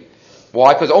read.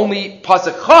 Why? Because only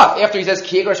Pasuk Chaf, after he says,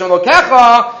 Ki Hashem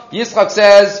Elokecha, Yitzchak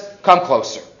says, come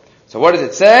closer. So what does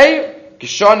it say?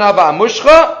 Kishana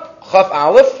va'amushcha, Chaf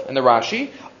Aleph, and the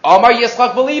Rashi, Amar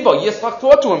Yitzchak v'libo. Yitzchak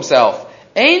thought to himself,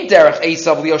 Ein derech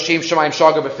Esav lioshem shamayim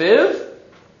shaga b'fiv.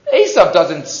 Esav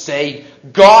doesn't say,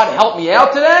 God help me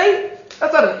out today.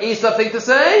 That's not an Esav thing to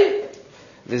say.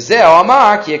 V'zeh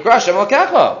Amar Ki Hashem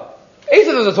Elokecha.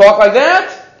 Esav doesn't talk like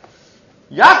that.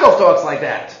 Yaakov talks like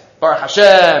that. Baruch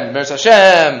Hashem, Merz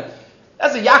Hashem.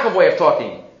 That's a Yaakov way of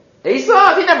talking.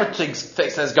 Esav, he never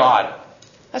says God.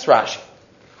 That's Rashi.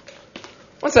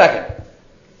 1 second.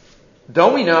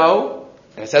 Don't we know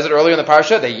And it says it earlier in the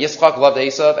parsha that Yitzchak loved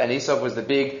Esav, and Esav was the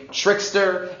big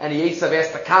trickster, and Esav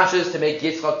asked the kashas to make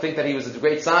Yitzchak think that he was a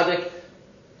great tzaddik.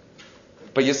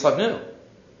 But Yitzchak knew.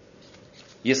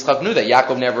 Yitzchak knew that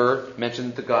Yaakov never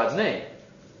mentioned the God's name.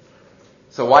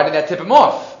 So why did that tip him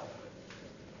off?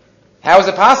 How is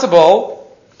it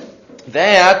possible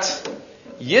that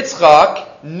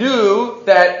Yitzchak knew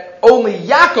that only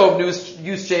Yaakov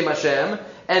used Shem Hashem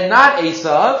and not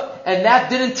Esav, and that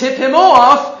didn't tip him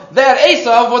off that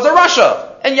Esav was a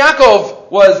Rasha and Yaakov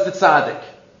was the tzaddik?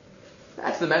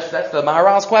 That's the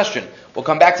Maharal's question. We'll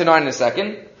come back to 9 in a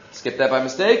second. Skip that by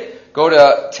mistake. Go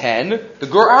to 10. The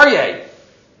Gur Aryeh.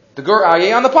 The Gur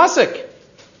Aryeh on the pasuk.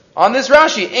 On this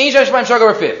Rashi. Ein Shashmaim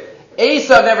Shagar Rafif.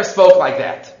 Esav never spoke like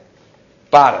that.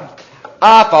 Bottom.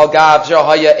 Afal Gav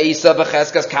Shahaya Esav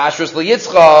Becheskas Kashrus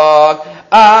LeYitzchak.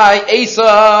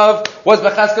 Esav was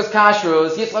Becheskas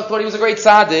Kashrus. Yitzchak thought he was a great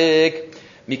tzaddik.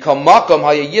 Mikal Makom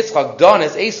Haya Yitzchak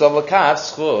Donis Esav Lekav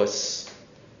Schus.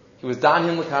 He was don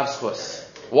him Lekav Schus.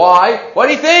 Why? What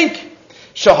do you think?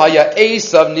 Shahaya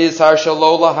Esav Nizhar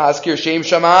Shalola Haskir Shem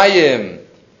Shamayim.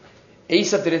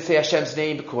 Esav didn't say Hashem's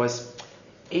name because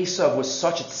Esav was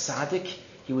such a tzaddik,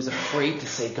 he was afraid to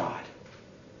say God.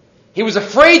 He was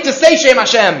afraid to say Shem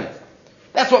Hashem.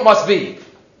 That's what must be.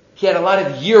 He had a lot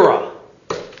of yira.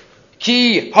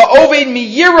 Ki ha'oved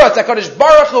mi yira tzakadosh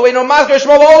baruch hu eino mazger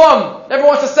shmo olam. Never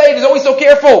wants to say it. He's always so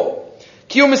careful.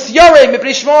 Ki hu misyarei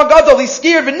mipnei shmo gadol. He's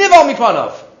scared v'nival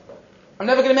mipanav. I'm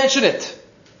never going to mention it.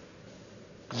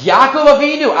 Yaakov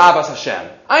Avinu, Abbas Hashem.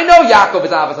 I know Yaakov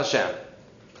is Abbas Hashem.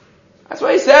 That's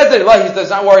why he says it. He's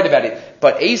not worried about it.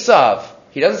 But Esav,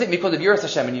 he doesn't say Mikol of Yiras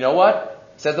Hashem. And you know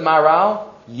what? Says the Maharal,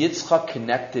 Yitzchak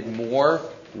connected more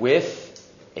with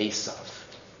Esav.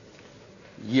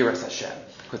 Yiras Hashem.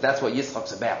 Because that's what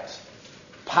Yitzchak's about.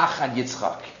 Pachad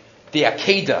Yitzchak. The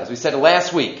Akedah, as we said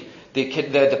last week. The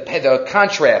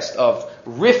contrast of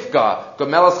Rivka,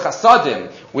 Gomelas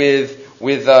Chasadim, with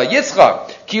Yitzchak.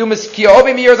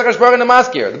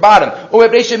 The bottom.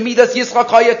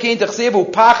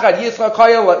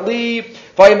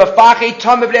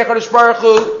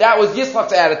 That was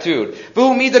Yitzchak's attitude.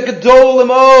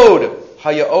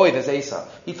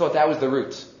 He thought that was the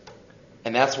root.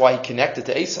 And that's why he connected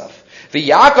to Esav.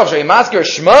 Yaakov,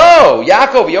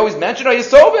 he always mentioned,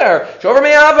 Shover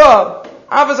me'ava.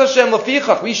 Avas Hashem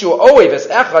lefichach. Mishu oev es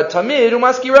echad tamid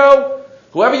umaskiro.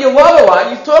 Whoever you love a lot,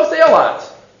 you talk say a lot.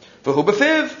 V'hu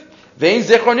b'fiv. Ve'in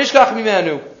zichron nishkach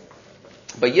mimenu.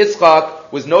 But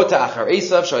Yitzchak was no ta'achar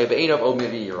Esav shoy be'enov oved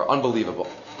miyira. Unbelievable.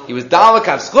 He was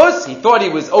dalakav schus. He thought he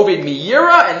was oved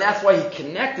miyira, and that's why he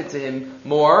connected to him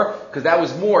more, because that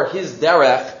was more his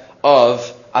derech of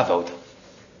avodah.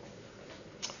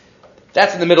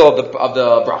 That's in the middle of the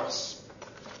brachos.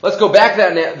 Let's go back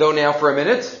though now for a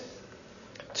minute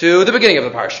to the beginning of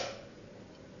the parsha.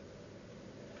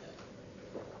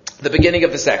 The beginning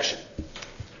of the section.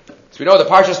 So we know the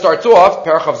parsha starts off,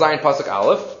 Perach of Zayin Pasuk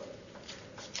Aleph,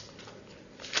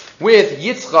 with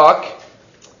Yitzchak.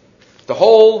 The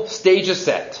whole stage is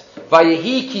set.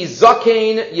 Vayehi ki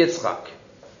zakein Yitzchak.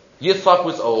 Yitzchak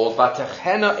was old.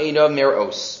 Vatechena einav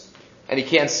meros. And he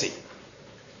can't see.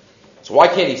 So why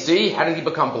can't he see? How did he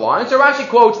become blind? So Rashi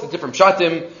quotes the different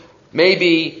shatim.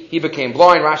 Maybe he became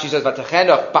blind. Rashi says,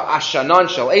 "Vatachenach ba'ashanan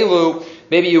shel elu."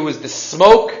 Maybe it was the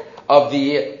smoke of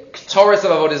the Torahs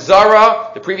of Avodah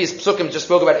Zarah. The previous psukim just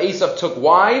spoke about Esav took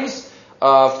wives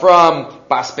from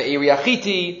Bas Be'eri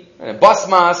Achiti and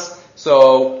Basmas.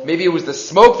 So maybe it was the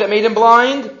smoke that made him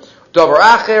blind. Davar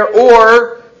acher,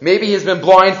 or maybe he's been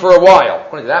blind for a while.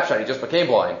 According to that shot, he just became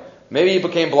blind. Maybe he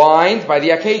became blind by the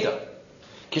Akedah.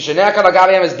 Kishenekad agav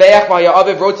mizbeach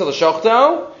ma'ya'aviv wrote to the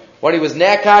shochto. When he was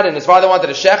nekad and his father wanted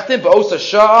to shecht him, ba'osa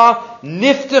sha'a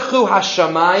niftechu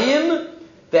hashamayim.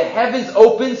 The heavens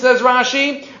opened, says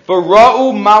Rashi.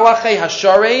 V'ra'u malachei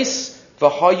hashares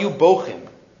v'hayu bochim.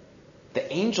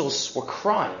 The angels were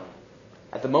crying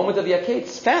at the moment of the Aked.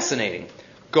 It's fascinating.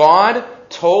 God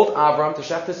told Avram to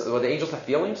shecht this. Well, the angels have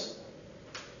feelings.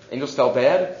 Angels felt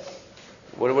bad.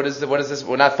 What is this?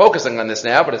 We're not focusing on this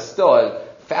now, but it's still a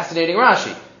fascinating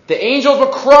Rashi. The angels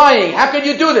were crying. How could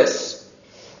you do this?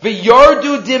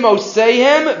 V'yardu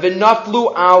dimoseihem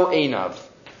v'naflu al einav.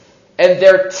 And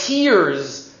their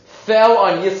tears fell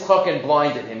on Yitzchak and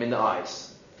blinded him in the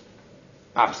eyes.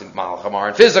 Obviously, malacham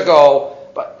aren't physical,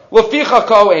 but leficha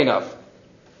ko einav.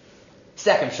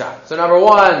 Second shot. So number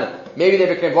one, maybe they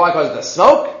became blind because of the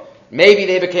smoke. Maybe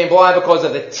they became blind because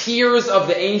of the tears of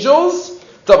the angels.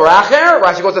 Davar acher,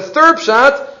 Rashi goes to third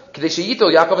shot. K'dei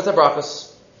sheyitul Yaakov et habrachos.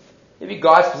 Maybe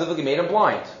God specifically made him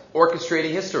blind,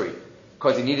 orchestrating history,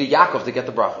 because he needed Yaakov to get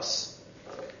the brachos.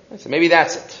 So maybe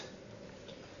that's it.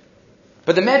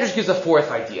 But the Medrash gives a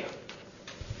fourth idea.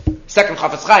 Second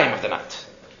Chafetz Chaim of the night.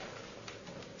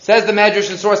 Says the Medrash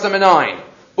in source number 9.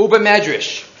 Uba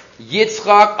Medrash.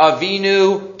 Yitzchak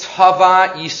Avinu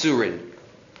Tava Yisurin.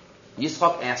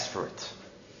 Yitzchak asked for it.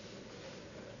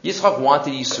 Yitzchak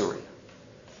wanted Yisurin.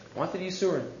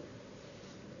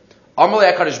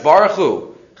 Amalei HaKadosh Baruch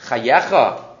Hu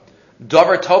Chayecha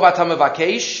Davar Tov Ata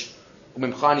Mevakesh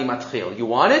Umimcha Ani Matchil. You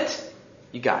want it?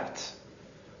 You got it.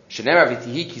 Shenemar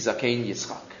V'tihi Ki Zakein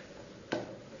Yitzchak.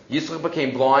 Yitzchak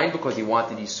became blind because he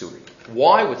wanted Yisurin.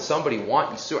 Why would somebody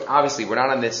want Yisurin? Obviously, we're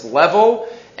not on this level,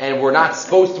 and we're not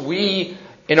supposed to,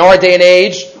 in our day and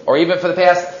age, or even for the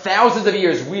past thousands of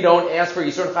years, we don't ask for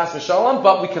Yisurin Chas V'Shalom,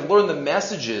 but we can learn the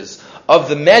messages of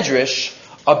the Medrash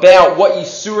about what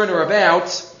Yisurin are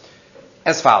about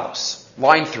as follows.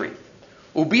 Line 3.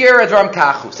 Ubir Adram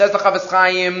Kachu. Says the Chafetz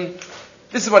Chaim,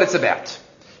 this is what it's about.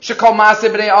 Shekol Maaseh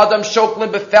B'nei Adam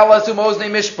Shoklin Befelas Umozne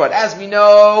Mishpat. As we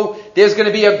know, there's going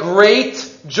to be a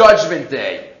great judgment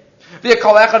day. Our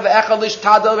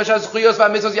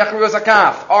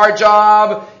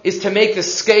job is to make the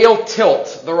scale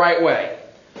tilt the right way.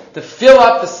 To fill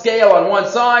up the scale on one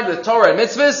side with Torah and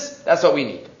mitzvahs, that's what we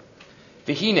need.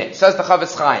 V'hine, says the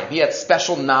Chafetz Chaim, he had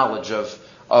special knowledge of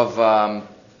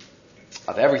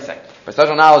everything.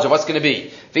 Special knowledge of what's going to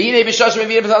be.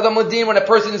 When a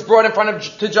person is brought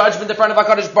to judgment in front of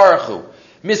HaKadosh Baruch Hu.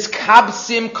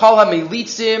 Miskabsim kol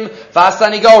ha-militzim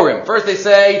v'asanigorim. First they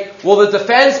say, will the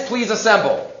defense please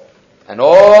assemble? And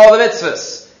all the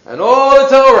mitzvahs, and all the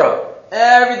Torah,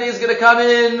 everything's going to come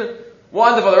in.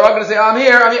 Wonderful. They're all going to say, I'm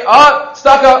here. Oh,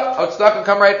 tzedakah,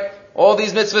 come right. All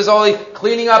these mitzvahs, all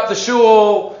cleaning up the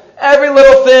shul, every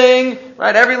little thing,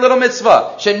 right? Every little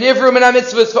mitzvah. Shenivru min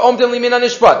ha-mitzvahs v'omdim li min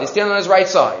ha-nishpat. They stand on his right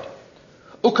side.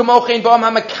 Ukamochein ba'am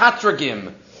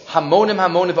ha-mekatragim hamonim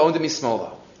v'omdim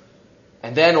mismolo.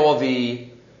 And then all the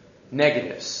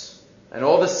negatives, and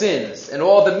all the sins, and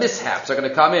all the mishaps are going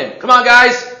to come in. Come on,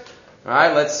 guys!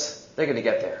 Alright, they're going to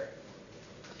get there.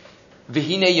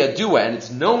 V'hine yadua, and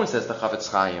it's known, says the Chafetz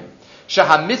Chaim,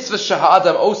 shaha mitzvah shaha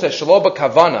adam oseh shelo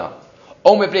b'kavana,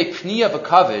 o mevnei pniya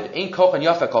v'kavod, ein kochan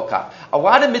yafa kol kach. A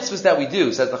lot of mitzvahs that we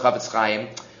do, says the Chafetz Chaim,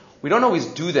 we don't always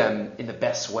do them in the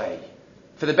best way.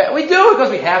 We do it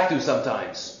because we have to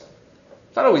sometimes.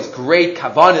 It's not always great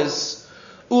kavanas.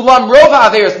 Ulam rova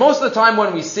averos. Most of the time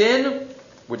when we sin,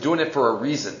 we're doing it for a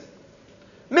reason.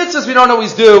 Mitzvahs we don't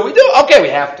always do. We do, okay, we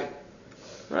have to.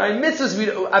 Right? Mitzvahs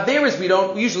averos we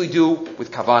don't usually do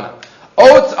with kavana.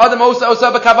 Ots adam osa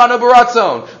osa b'kavana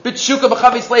b'ratzon. B'tshuka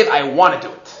b'chavi slave. I want to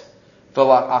do it.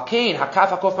 V'la'akein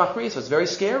hakaf hakof machris. So it's very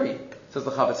scary, says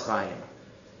the Chafetz Chaim.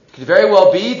 It could very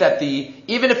well be that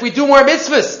even if we do more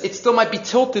mitzvahs, it still might be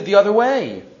tilted the other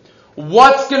way.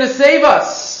 What's going to save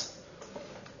us?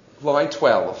 Line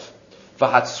 12.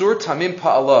 V'hatzur tamim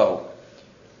pa'alo.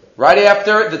 Right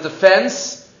after the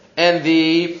defense and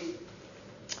the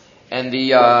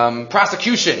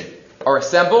prosecution are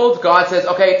assembled, God says,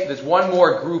 okay, there's one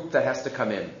more group that has to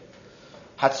come in.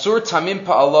 Hatzur tamim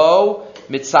pa'alo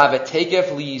mitzavet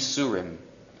tegef li yisurim.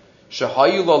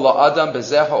 Shehayu lo la'adam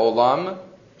bezeh ha'olam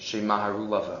shemaharu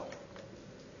lavo.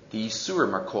 The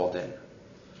yisurim are called in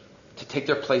to take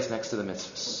their place next to the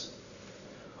mitzvahs.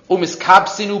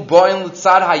 Umiskabsinu boin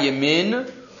l'tzad hayemin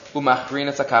umachrin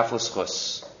etzakaf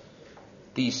l'schus.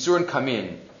 The Yisurin come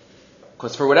in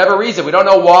because for whatever reason, we don't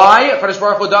know why HaKadosh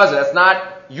Baruch Hu does it. That's not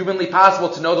humanly possible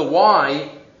to know the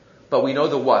why, but we know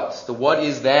the what. The what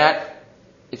is that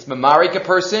it's mamarik a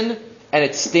person and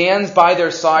it stands by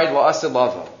their side la'aseh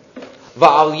lavo.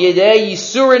 Va'al yedei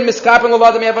Yisurin miskapin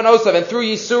l'vadam yavanosav. And through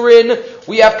Yisurin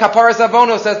we have kaparas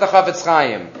avonos, says the Chafetz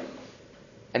Chaim.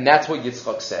 And that's what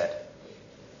Yitzchak said.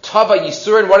 Tava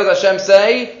Yisurin, what does Hashem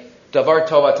say? Davar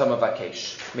tova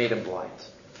tamavakesh. Made him blind.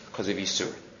 Because of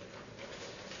Yisurin.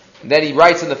 And then he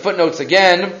writes in the footnotes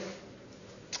again,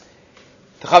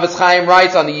 the Chafetz Chaim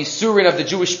writes on the Yisurin of the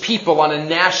Jewish people on a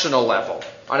national level.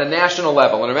 And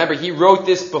remember, he wrote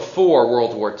this before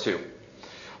World War II.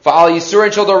 Va'al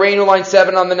Yisurin shel doreinu, line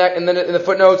 7 on in the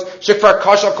footnotes. Shekfar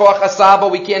kashal koach asaba,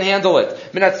 we can't handle it.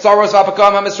 Minat tsaros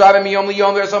v'apakam hamisrabim miyom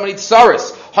liyom, there are so many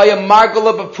tsaros. Haya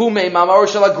margala b'pume mamar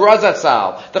shel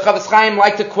agrazatzal. The Chafetz Chaim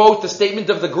like to quote the statement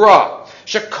of the Gra.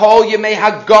 Shekol yemei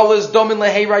hagalas domin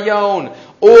lehei rayon.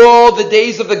 All the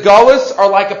days of the galus are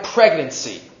like a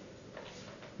pregnancy.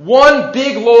 One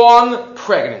big long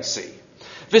pregnancy.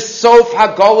 V'sof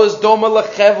hagalas doma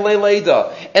lechevle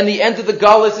leida. And the end of the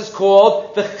galus is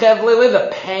called the chevle leida, the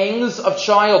pangs of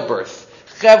childbirth.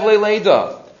 Chevle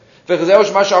leida. V'chazeu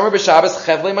shma she'amar b'Shabbos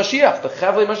chevle Mashiach. The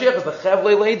chevle Mashiach is the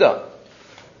chevle leida.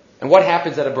 And what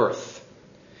happens at a birth?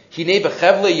 Hinei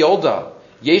b'chevle yolda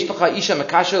Yesh l'cha isha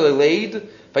mekasher leleid,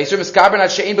 v'yisur miskaber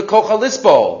nad she'ein b'kocha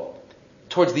lisbol.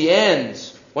 Towards the end,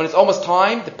 when it's almost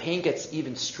time, the pain gets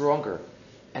even stronger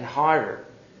and harder.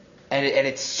 And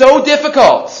it's so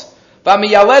difficult. And the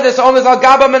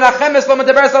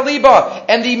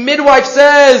midwife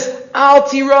says, Al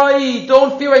tirai,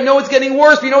 don't fear, I know it's getting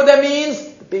worse. But you know what that means?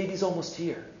 The baby's almost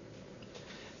here.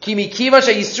 Says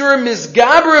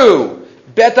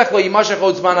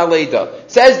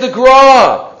the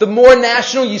Gra, the more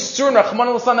national Yisurim, Rahman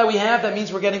al-San that we have, that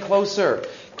means we're getting closer.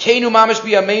 Yisurim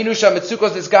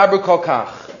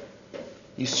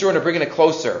are bringing it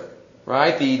closer.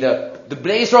 Right? The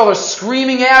Bnei Yisrael are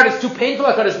screaming out, it's too painful,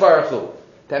 HaKadosh Baruch Hu.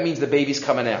 That means the baby's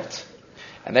coming out.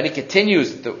 And then he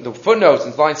continues, the footnotes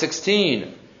in line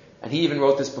 16, and he even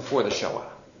wrote this before the Shoah.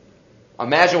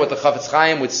 Imagine what the Chafetz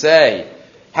Chaim would say.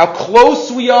 How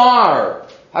close we are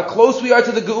to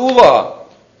the Geula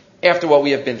after what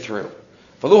we have been through.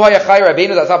 Their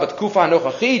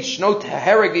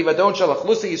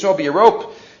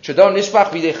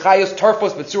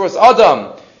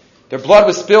blood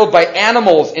was spilled by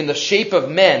animals in the shape of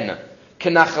men.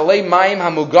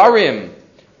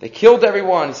 They killed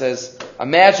everyone. He says,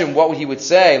 imagine what he would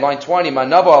say. Line 20,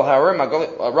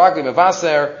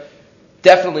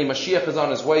 definitely Mashiach is on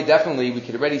his way. Definitely, we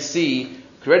could already see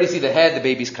the head, the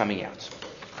baby's coming out.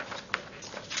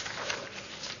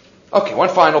 Okay, one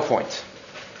final point.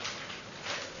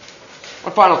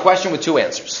 One final question with two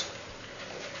answers.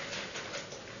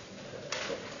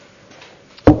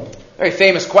 Very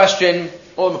famous question.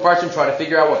 All of the Parshim try to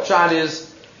figure out what Pshat is.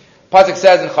 Pasuk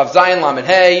says in Chav Zayin Lamed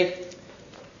Hey,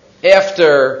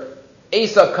 after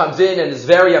Esav comes in and is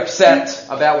very upset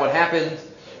about what happened,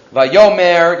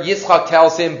 Vayomer, Yitzchak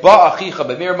tells him, Ba achicha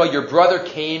b'mirma, your brother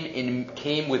came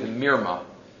with mirma.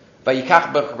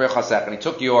 Vayikach b'chasech, and he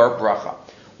took your bracha.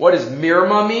 What does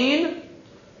mirma mean?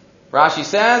 Rashi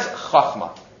says,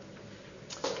 chachma.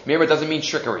 Mirma doesn't mean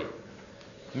trickery.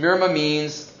 Mirma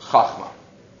means chachma.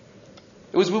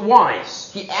 It was wise.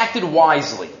 He acted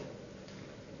wisely.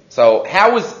 So how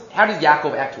did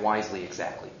Yaakov act wisely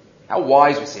exactly? How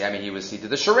wise was he? I mean, he did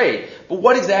the charade. But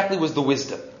what exactly was the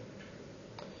wisdom?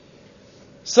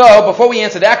 So, before we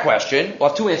answer that question, we'll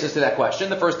have two answers to that question.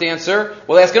 The first answer,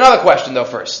 we'll ask another question though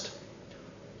first.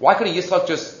 Why couldn't Yitzchak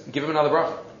just give him another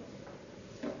bracha?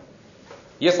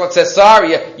 Yitzchak says,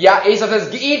 sorry. Yeah, Esav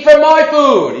says, eat from my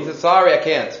food. He says, sorry, I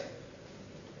can't.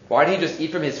 Why did he just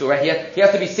eat from his food? Right? He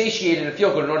has to be satiated and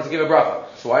feel good in order to give a bracha.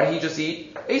 So why did he just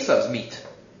eat Esav's meat?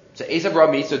 So Esav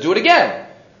brought meat, so do it again.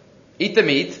 Eat the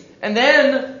meat, and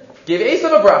then give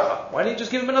Esav a bracha. Why didn't you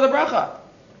just give him another bracha?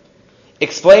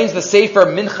 Explains the Sefer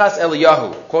Minchas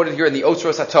Eliyahu, quoted here in the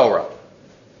Otzros HaTorah.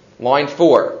 Line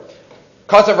 4.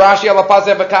 Kasav Rashi ala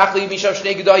Pazev v'kachli misham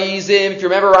shnei gedayizim. If you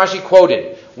remember, Rashi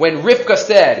quoted, when Rivka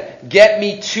said, get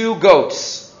me 2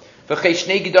 goats. V'chei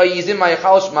shnei gedayizim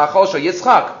ma'achal shal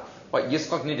Yitzchak. What,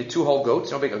 Yitzchak needed 2 whole goats?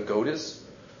 You know how big a goat is?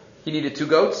 He needed 2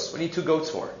 goats? What do you need 2 goats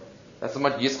for? That's how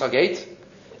much Yitzchak ate?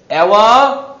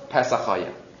 Ella Pesachaya.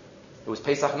 It was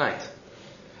Pesach night.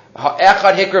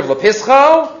 Ha'echad hikrev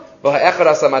lepischo, v'ha'echad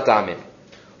asamat damim.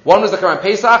 One was the Korban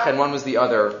Pesach, and one was the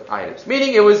other items.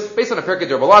 Meaning, it was, based on a Pirkei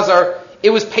Rabbi Lazar,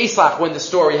 it was Pesach when the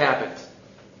story happened.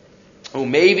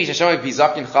 Maybe Sheshamek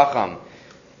bizakin chacham.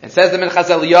 And says the Minchas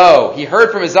Eliyahu, he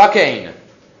heard from his zaken.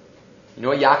 You know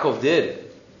what Yaakov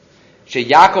did?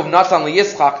 Yaakov natan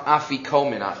liYitzchak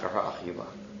afikomen achar ha'achila.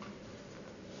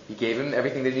 He gave him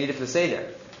everything they needed for the Seder,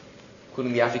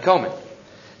 including the afikomen.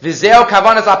 V'zeo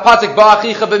kavanas apatzik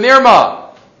ba'achicha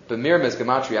b'mirma. B'mirma is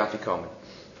gematria afikomen.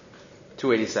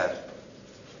 287.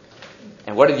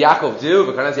 And what did Yaakov do?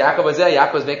 Because Yaakov was there,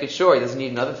 Yaakov was making sure he doesn't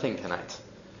need another thing tonight.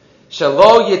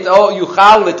 Shalo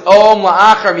yuchal lit'om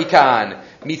la'achar mikan.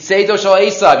 Mitzedo shal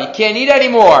Esav. You can't eat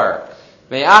anymore.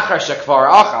 Me'achar shekvar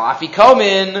achal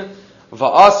afikomen.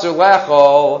 Va'asur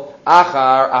lechol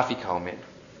achar afikomen.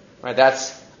 Right,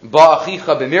 that's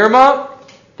ba'achicha b'mirma,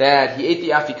 that he ate the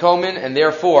afikomen, and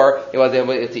therefore he was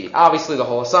able to eat. Obviously, the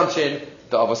whole assumption,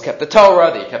 the Avos kept the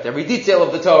Torah, they kept every detail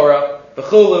of the Torah, the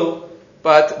chulu,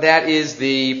 but that is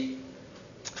the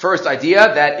first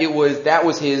idea, that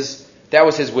was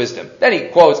his wisdom. Then he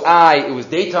quotes, it was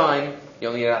daytime, you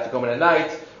only had afikomen at night,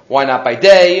 why not by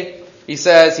day? He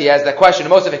says, he has that question,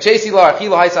 so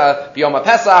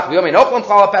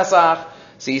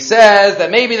he says that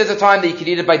maybe there's a time that you could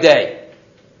eat it by day.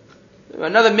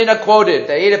 Another minhag quoted,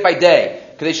 they ate it by day.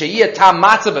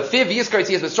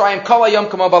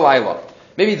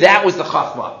 Maybe that was the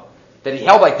chachma, that he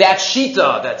held like that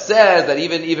shita that says that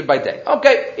even by day.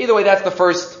 Okay, either way, that's the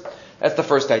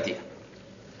first idea.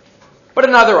 But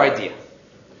another idea,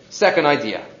 second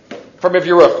idea, from Rav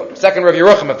Yerucham, second Rav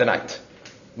Yerucham of the night.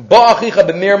 Ba'achicha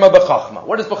b'mirma b'chachma.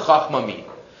 What does b'chachma mean?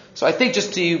 So I think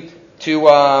just to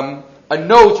a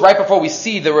note right before we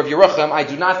see the Rav Yerucham, I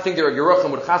do not think that Rav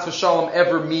Yerucham would chas v'shalom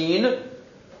ever mean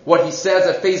what he says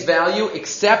at face value,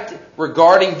 except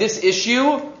regarding this issue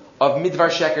of midvar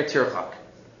sheker tirchak.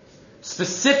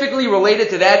 Specifically related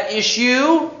to that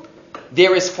issue,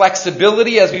 there is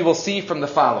flexibility, as we will see from the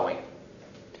following.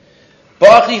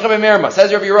 Ba'achicha b'mirma,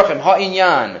 says Rav Yerucham,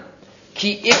 ha'inyan,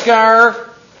 ki ikar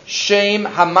shem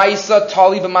hamaisa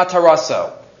tali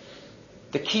b'mataraso.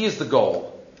 The key is the goal.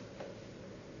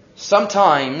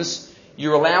 Sometimes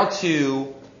you're allowed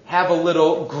to have a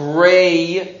little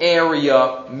gray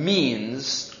area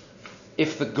means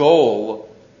if the goal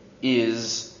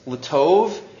is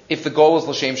l'tov, if the goal is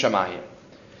l'shem shamayim.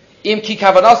 Im ki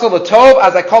kavanaso l'tov,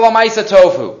 as I call a maisa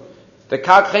tovu. The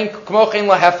kakchen kmochen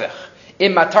lahefech.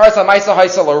 Im mataras a maisa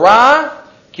haisa l'ra,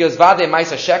 ki ozvade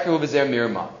maisa sheker hu v'zer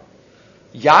mirma.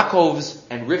 Yaakov's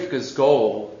and Rivka's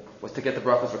goal was to get the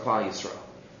brachas for Klal Yisrael.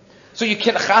 So you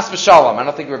can't chas v'shalom. I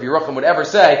don't think Rav Yerucham would ever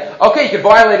say, okay, you can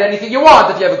violate anything you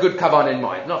want if you have a good kavan in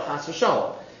mind. No, chas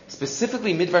v'shalom.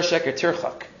 Specifically midvar sheker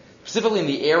tirchak. Specifically in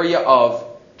the area of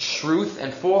truth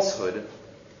and falsehood,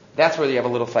 that's where you have a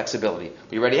little flexibility.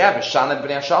 We already have it. Shanad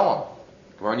b'nei shalom.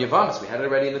 We're on Yavamis. We had it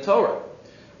already in the Torah.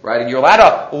 Right? And you're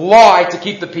allowed to lie to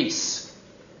keep the peace.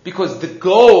 Because the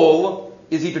goal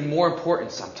is even more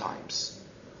important sometimes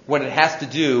when it has to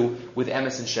do with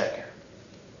emes and sheker.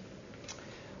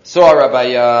 So our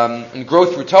Rabbi, in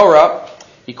Growth Through Torah,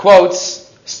 he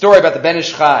quotes a story about the Ben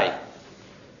Ish Chai.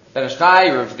 Ben Ish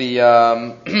Chai, of the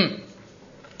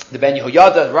Ben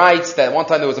Yehoyada, writes that one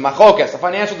time there was a machlokas, a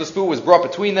financial dispute was brought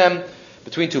between them,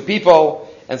 between two people,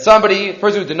 and a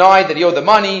person who denied that he owed the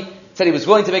money, said he was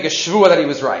willing to make a shvuah that he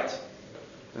was right.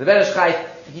 The Ben Ish Chai,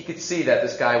 he could see that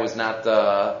this guy was not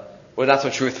so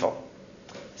truthful.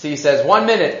 So he says, 1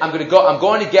 minute, I'm going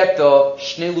to get the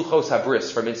Shnei Luchos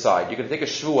Habris from inside. You're going to take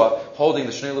a shvuah holding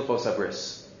the Shnei Luchos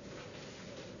Habris.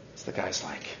 So the guy's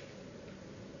like,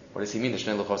 what does he mean, the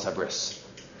Shnei Luchos Habris?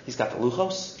 He's got the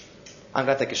Luchos? I'm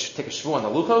going to take a shvuah on the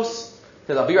Luchos? He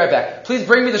says, I'll be right back. Please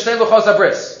bring me the Shnei Luchos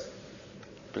Habris.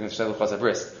 Bring the Shnei Luchos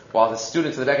Habris. While the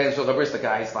students in the back of the Shnei Luchos Habris, the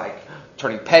guy's like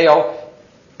turning pale.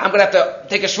 I'm going to have to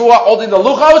take a shvuah holding the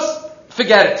Luchos?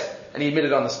 Forget it. And he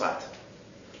admitted on the spot.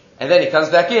 And then he comes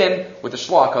back in with the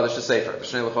Shlach Kodesh to Sefer, the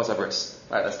Shnei Luchos Habris.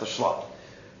 Right, that's the Shlach.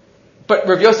 But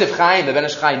Rav Yosef Chaim, the Ben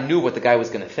Ish Chai, knew what the guy was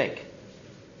going to think.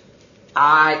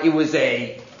 It was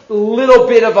a little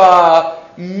bit of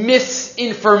a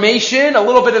misinformation, a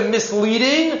little bit of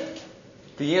misleading.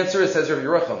 The answer is, says Rav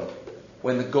Yerucham,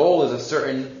 when the goal is a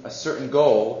certain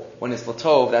goal, when it's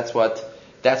Latov, that's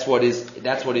what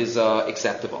is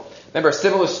acceptable. Remember a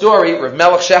similar story, Rav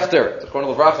Melech Shechter,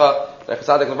 Zechron Levracha,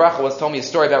 Chazadik Levracha once told me a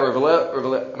story about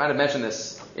I might have mentioned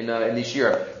this in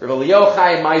Nishira. Rav Elio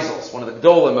Chaim Meisels, one of the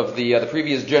Dolim of the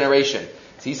previous generation.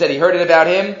 So he said he heard it about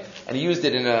him, and he used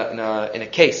it in a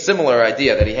case, similar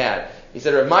idea that he had. He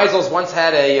said Rav Meisels once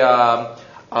had a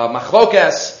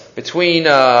machlokas between,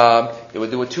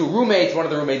 there were two roommates, one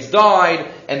of the roommates died,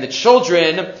 and the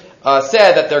children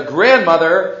said that their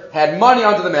grandmother had money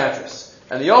under the mattress.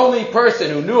 And the only person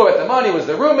who knew about the money was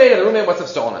the roommate, and the roommate must have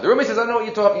stolen it. The roommate says, I don't know what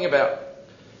you're talking about.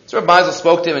 So Rabbi Meisel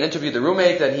spoke to him and interviewed the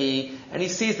roommate, and he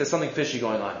sees there's something fishy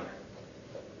going on here.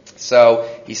 So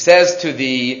he says to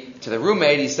the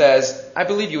roommate, he says, I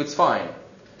believe you, it's fine.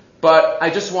 But I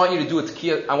just want you to do a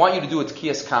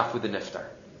tkiyas kaf with the niftar.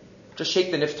 Just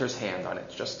shake the niftar's hand on it.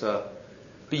 Just to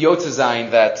be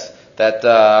yotzazayin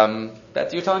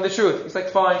that you're telling the truth. He's like,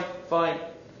 fine.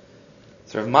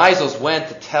 So Rabbi Meisels went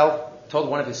to told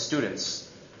one of his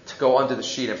students to go under the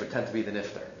sheet and pretend to be the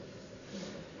niftar.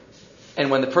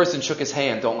 And when the person shook his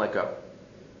hand, don't let go.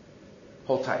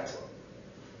 Hold tight.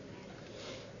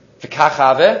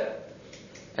 V'kachave,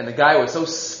 and the guy was so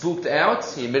spooked out,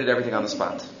 he admitted everything on the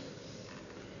spot.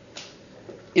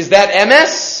 Is that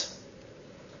emes?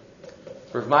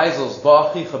 Rav Meisel's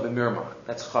ba'achicha b'mirma.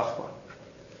 That's chachma.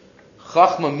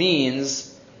 Chachma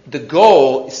means the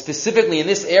goal, specifically in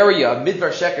this area,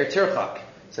 midvar sheker tirchak.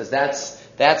 Says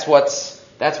that's what's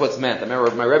meant. I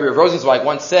remember my Rebbe Rav Rosenzweig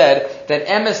once said that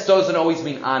emes doesn't always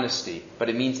mean honesty, but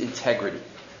it means integrity.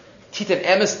 Titan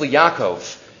emes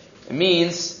liYaakov. It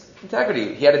means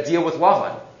integrity. He had a deal with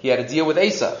Lavan. He had a deal with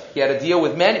Esav. He had a deal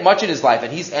with much in his life,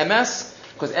 and he's emes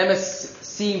because emes,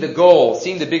 seeing the goal,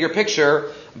 seeing the bigger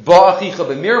picture. Ba'achicha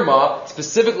b'mirma,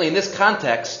 specifically in this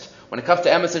context, when it comes to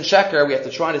emes and sheker, we have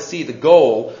to try to see the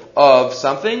goal of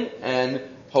something and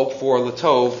hope for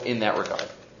Latov in that regard.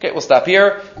 Okay, we'll stop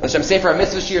here. Hashem Sefer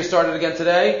HaMitzvah Shir started again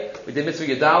today. We did Mitzvah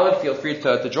Yadalid. Feel free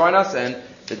to join us. And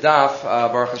the Daf,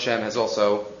 Baruch Hashem, has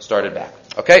also started back.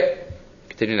 Okay?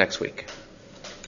 continue next week.